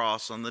on the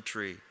cross, on the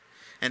tree.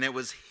 And it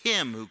was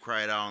him who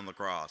cried out on the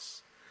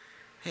cross,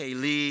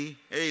 Eli,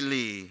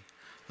 Eli,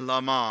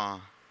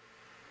 lama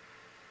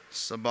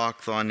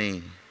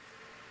sabachthani.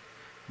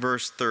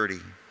 Verse 30.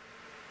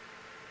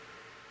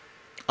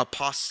 A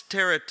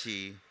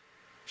posterity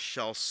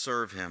shall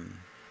serve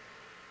him.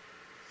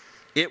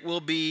 It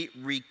will be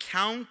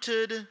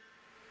recounted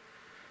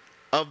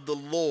of the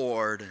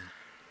Lord,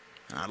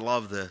 and I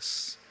love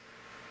this,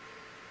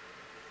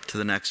 to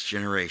the next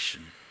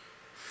generation.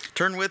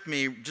 Turn with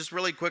me just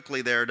really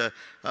quickly there to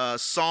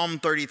Psalm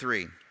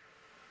 33.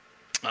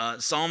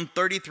 Psalm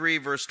 33,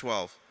 verse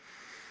 12.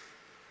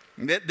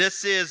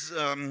 This is,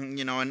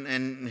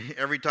 and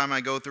every time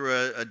I go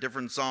through a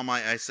different psalm,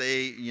 I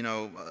say,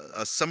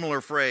 a similar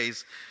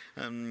phrase.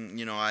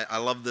 I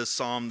love this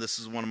psalm. This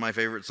is one of my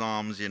favorite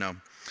psalms,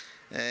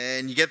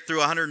 And you get through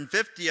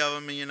 150 of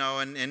them,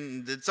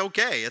 and it's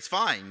okay. It's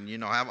fine.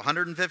 I have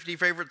 150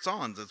 favorite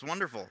songs. It's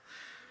wonderful.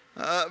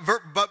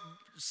 But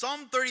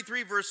Psalm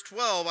 33, verse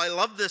 12, I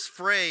love this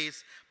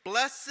phrase.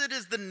 Blessed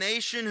is the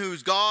nation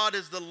whose God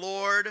is the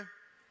Lord.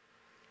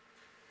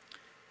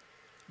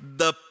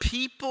 The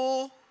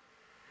people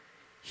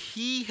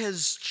he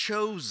has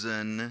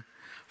chosen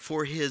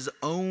for his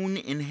own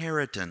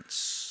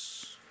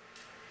inheritance.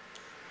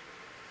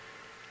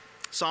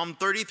 Psalm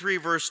 33,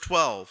 verse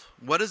 12.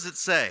 What does it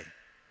say?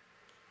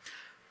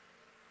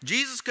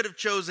 Jesus could have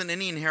chosen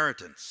any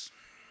inheritance.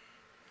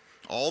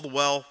 All the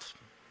wealth,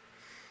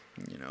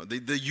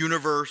 the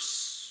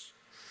universe,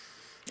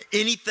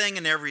 anything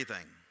and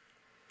everything.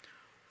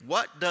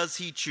 What does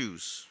he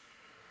choose?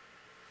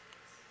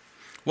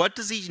 What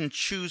does he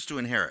choose to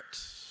inherit?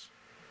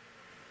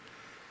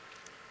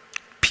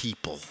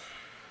 People.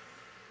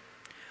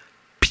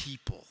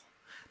 People.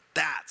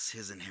 That's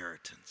his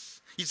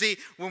inheritance. You see,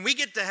 when we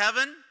get to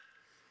heaven,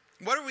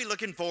 what are we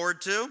looking forward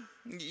to?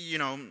 You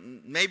know,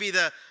 maybe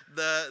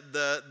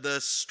the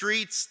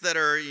streets that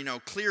are, you know,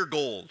 clear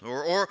gold,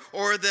 or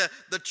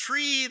the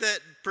tree that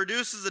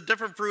produces a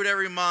different fruit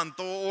every month,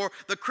 or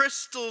the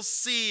crystal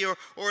sea,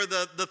 or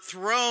the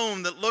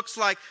throne that looks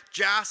like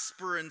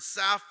jasper and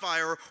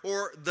sapphire,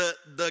 or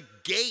the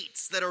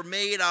gates that are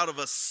made out of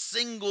a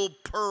single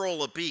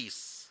pearl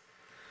apiece.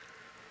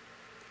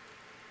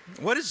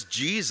 What is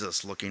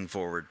Jesus looking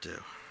forward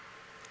to?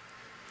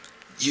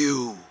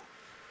 You.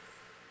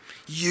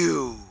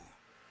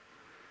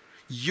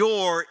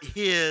 You're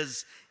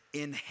his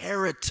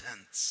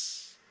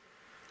inheritance.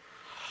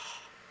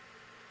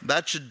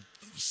 That should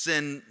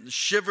send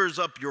shivers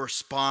up your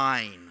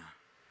spine.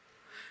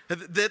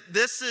 That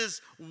this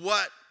is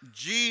what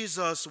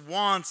Jesus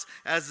wants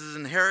as his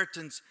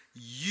inheritance,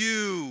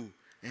 you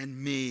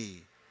and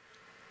me.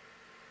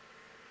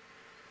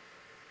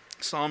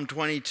 Psalm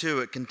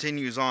 22, it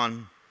continues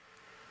on.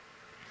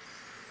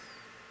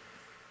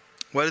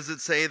 What does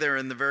it say there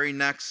in the very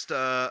next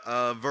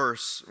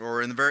verse,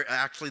 or in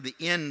the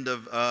end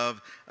of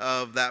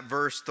that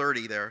verse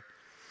 30 there?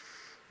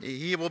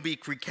 He will be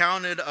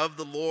recounted of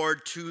the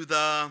Lord to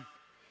the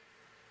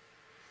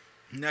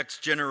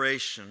next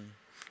generation.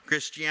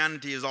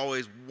 Christianity is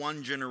always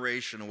one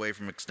generation away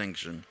from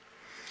extinction.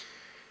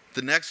 If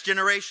the next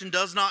generation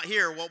does not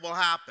hear, what will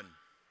happen?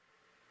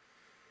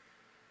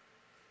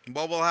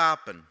 What will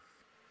happen?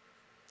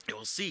 It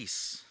will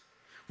cease.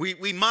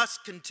 We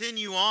must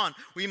continue on.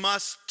 We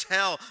must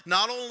tell,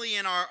 not only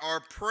in our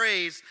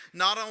praise,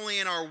 not only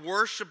in our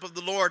worship of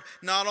the Lord,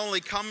 not only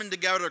coming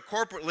together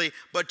corporately,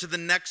 but to the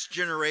next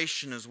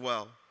generation as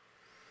well.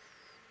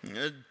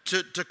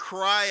 To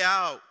cry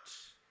out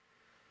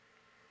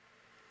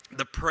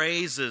the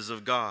praises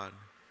of God.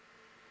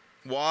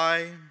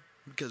 Why?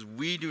 Because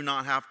we do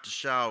not have to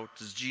shout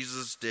as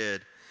Jesus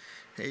did.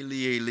 Eli,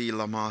 Eli,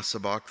 lama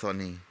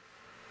sabachthani.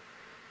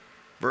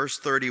 Verse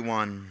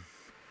 31.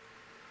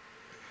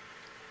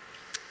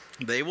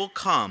 They will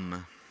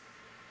come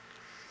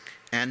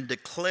and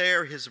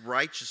declare his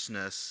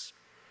righteousness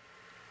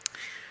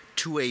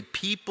to a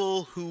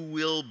people who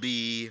will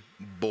be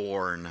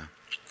born.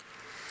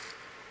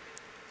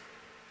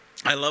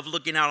 I love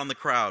looking out on the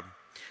crowd.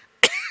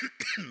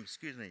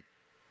 Excuse me.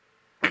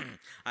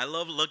 I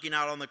love looking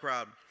out on the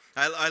crowd.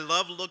 I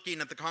love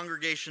looking at the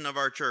congregation of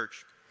our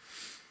church.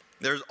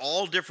 There's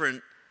all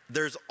different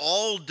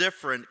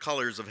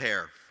colors of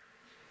hair.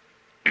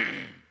 And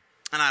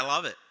I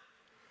love it.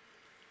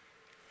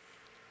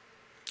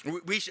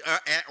 We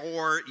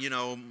or, you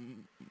know,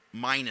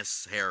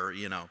 minus hair,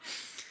 you know.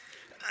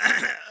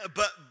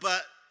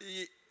 but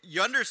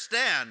you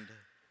understand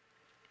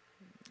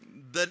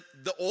the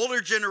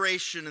older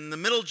generation and the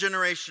middle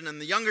generation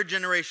and the younger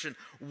generation,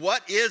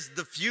 what is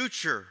the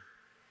future?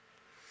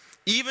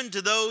 Even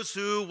to those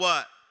who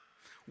what?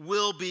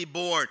 Will be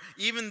born.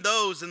 Even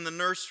those in the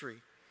nursery.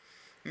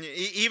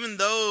 Even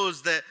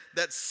those that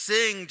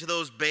sing to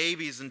those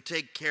babies and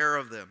take care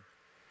of them.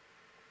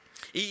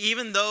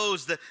 Even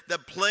those that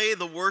play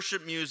the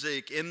worship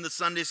music in the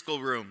Sunday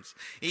school rooms.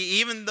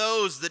 Even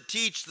those that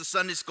teach the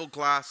Sunday school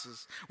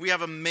classes. We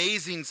have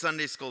amazing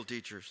Sunday school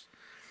teachers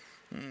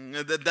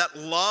that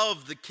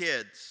love the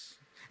kids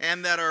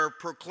and that are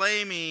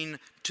proclaiming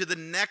to the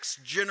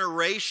next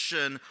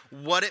generation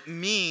what it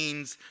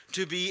means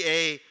to be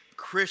a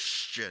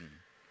Christian.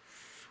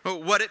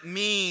 What it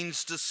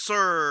means to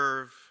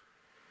serve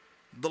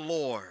the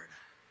Lord.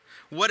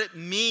 What it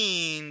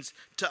means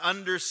to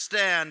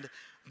understand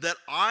that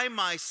I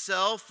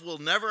myself will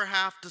never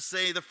have to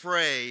say the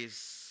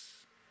phrase,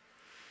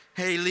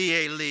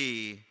 Eli,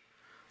 Eli,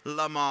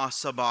 lama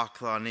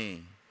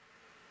sabachthani.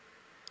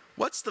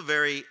 What's the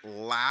very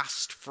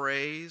last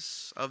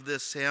phrase of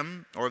this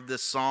hymn or of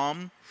this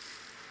psalm?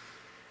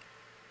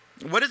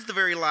 What is the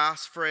very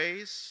last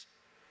phrase?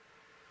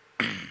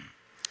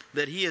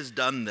 That he has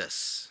done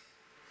this.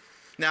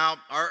 Now,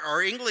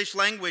 our English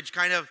language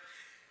kind of,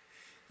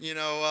 you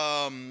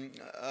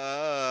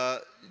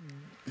know,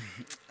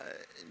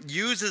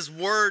 uses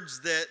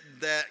words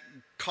that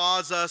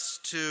cause us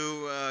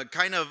to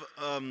kind of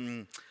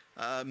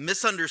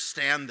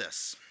misunderstand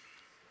this.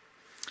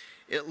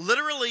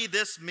 Literally,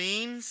 this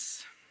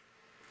means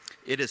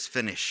it is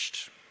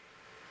finished.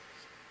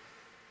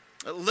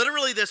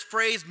 Literally, this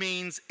phrase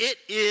means it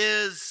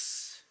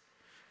is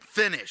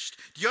finished.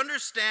 Do you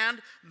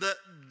understand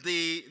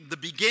the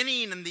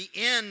beginning and the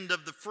end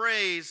of the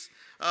phrase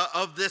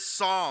of this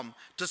psalm?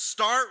 To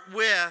start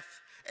with,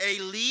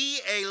 Eli,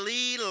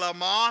 Eli,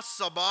 lama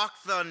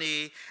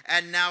sabachthani,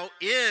 and now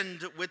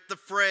end with the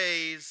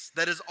phrase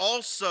that is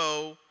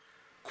also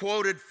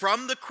quoted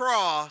from the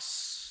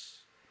cross,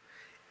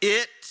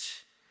 it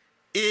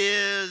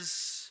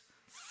is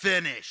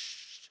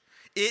finished.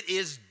 It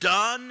is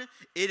done.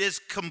 It is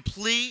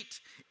complete.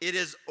 It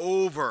is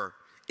over.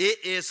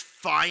 It is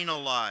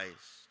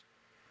finalized.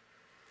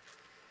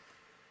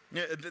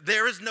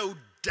 There is no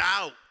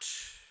doubt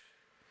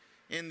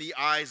in the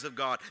eyes of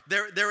God.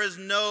 There is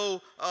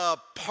no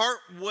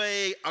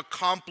partway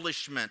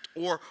accomplishment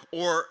or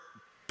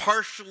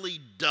partially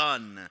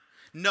done.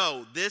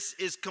 No, this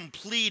is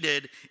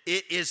completed.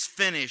 It is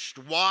finished.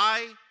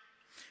 Why?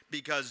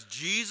 Because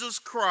Jesus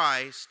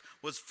Christ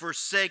was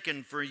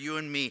forsaken for you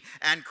and me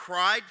and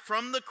cried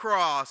from the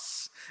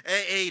cross,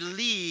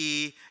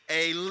 Eli,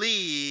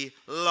 Eli,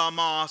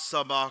 lama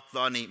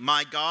sabachthani.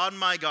 My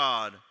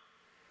God,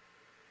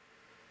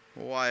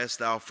 why hast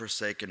thou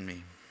forsaken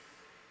me?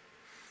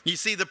 You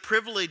see, the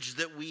privilege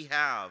that we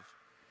have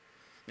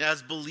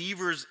as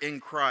believers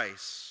in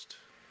Christ,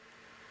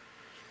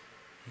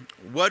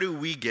 what do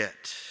we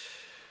get?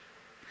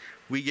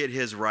 We get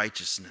his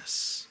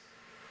righteousness.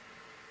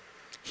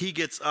 He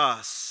gets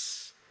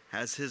us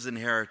as his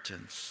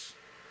inheritance.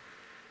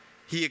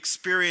 He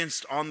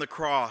experienced on the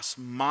cross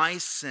my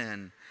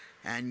sin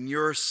and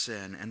your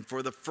sin, and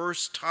for the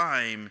first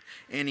time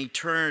in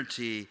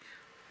eternity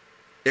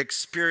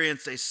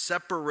experienced a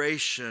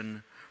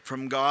separation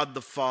from God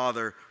the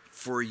Father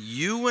for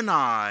you and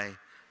I,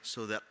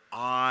 so that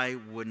I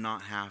would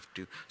not have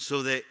to,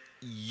 so that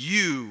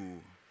you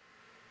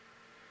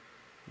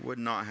would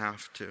not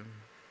have to.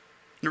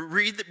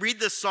 Read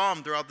this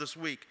psalm throughout this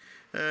week.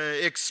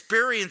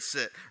 Experience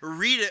it.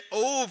 Read it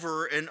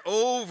over and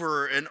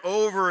over and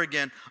over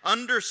again.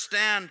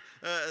 Understand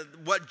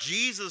what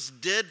Jesus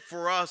did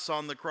for us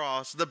on the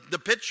cross. The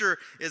picture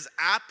is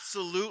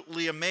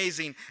absolutely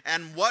amazing.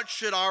 And what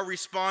should our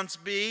response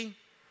be?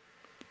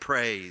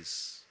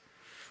 Praise.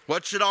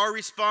 What should our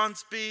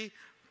response be?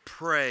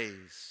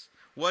 Praise.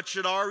 What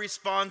should our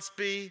response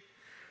be?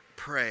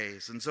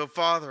 Praise. And so,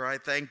 Father, I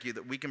thank you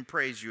that we can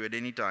praise you at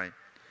any time.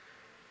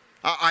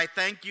 I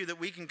thank you that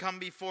we can come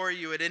before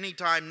you at any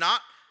time,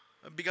 not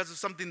because of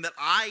something that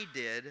I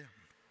did,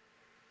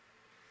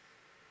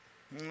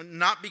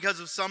 not because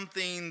of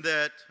something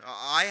that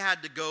I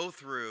had to go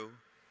through,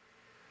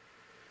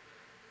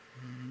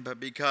 but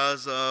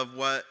because of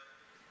what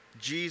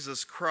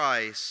Jesus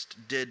Christ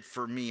did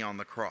for me on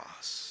the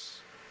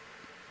cross.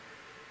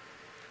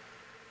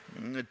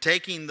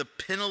 Taking the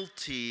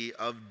penalty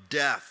of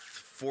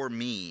death for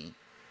me.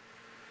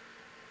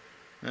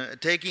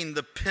 Taking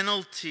the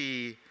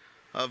penalty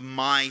of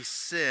my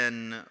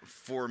sin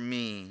for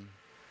me.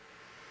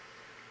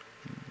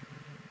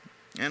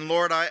 And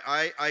Lord,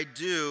 I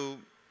do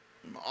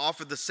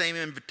offer the same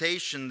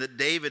invitation that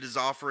David is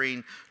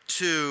offering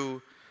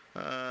to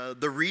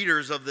the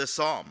readers of this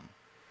psalm.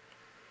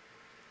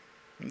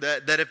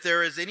 That if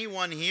there is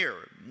anyone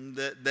here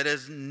that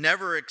has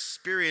never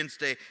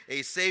experienced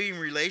a saving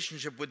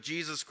relationship with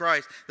Jesus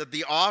Christ, that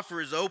the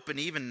offer is open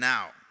even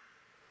now.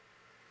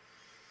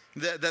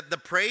 That the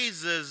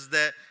praises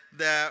that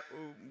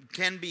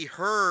can be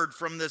heard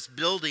from this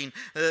building,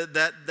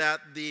 that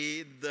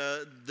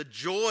the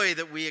joy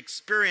that we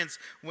experience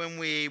when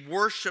we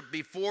worship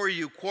before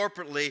you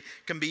corporately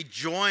can be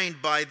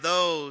joined by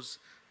those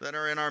that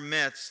are in our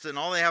midst, and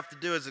all they have to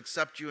do is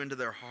accept you into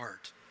their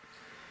heart.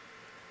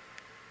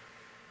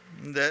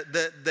 That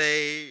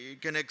they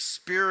can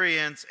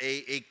experience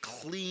a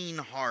clean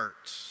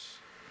heart,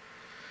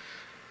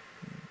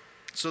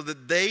 so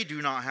that they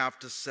do not have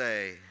to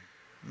say,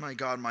 my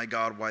God,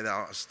 why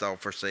hast thou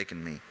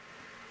forsaken me?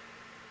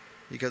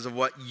 Because of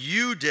what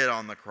you did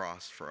on the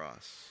cross for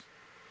us.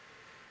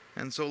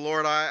 And so,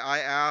 Lord, I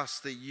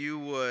ask that you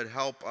would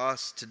help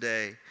us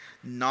today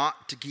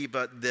not to keep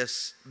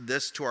this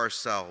to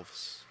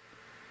ourselves,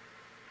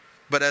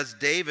 but as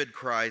David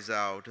cries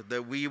out,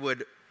 that we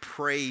would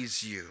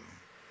praise you,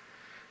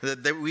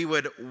 that we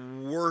would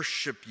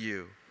worship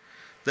you,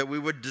 that we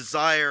would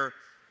desire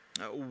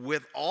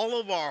with all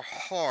of our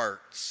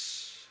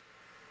hearts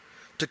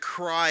to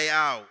cry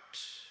out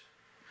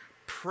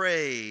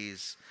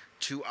praise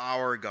to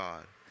our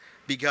God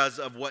because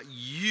of what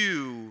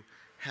you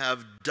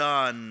have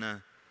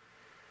done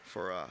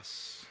for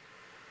us.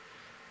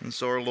 And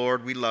so, our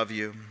Lord, we love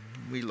you.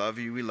 We love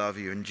you. We love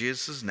you. In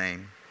Jesus'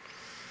 name,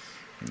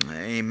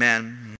 amen.